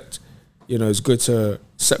reflect. You know, it's good to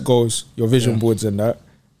set goals, your vision boards and that.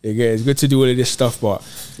 It's good to do all of this stuff, but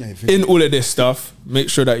in all of this stuff, make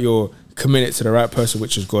sure that you're committed to the right person,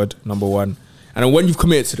 which is God, number one. And then when you've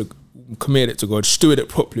committed it to God, steward it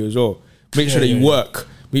properly as well. Make sure that you work.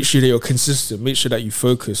 Make sure that you're consistent. Make sure that you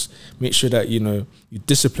focus. Make sure that, you know, you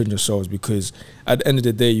discipline yourselves, because at the end of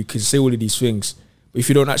the day, you can say all of these things, but if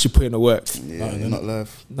you don't actually put in the work, you're not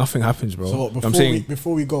live. Nothing happens, bro. So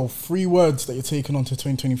before we go, 3 words that you're taking on to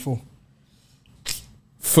 2024.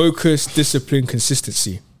 Focus, discipline,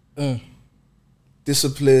 consistency.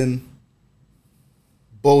 Discipline,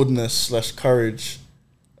 boldness / courage,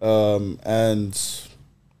 and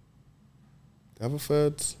have a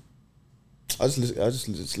third. I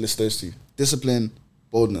just list those two. Discipline,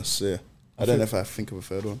 boldness. Yeah, I don't know if I think of a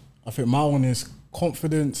third one. I think my one is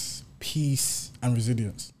confidence, peace, and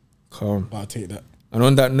resilience. Calm. But I'll take that. And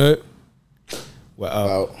on that note, we're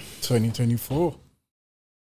out. 2024.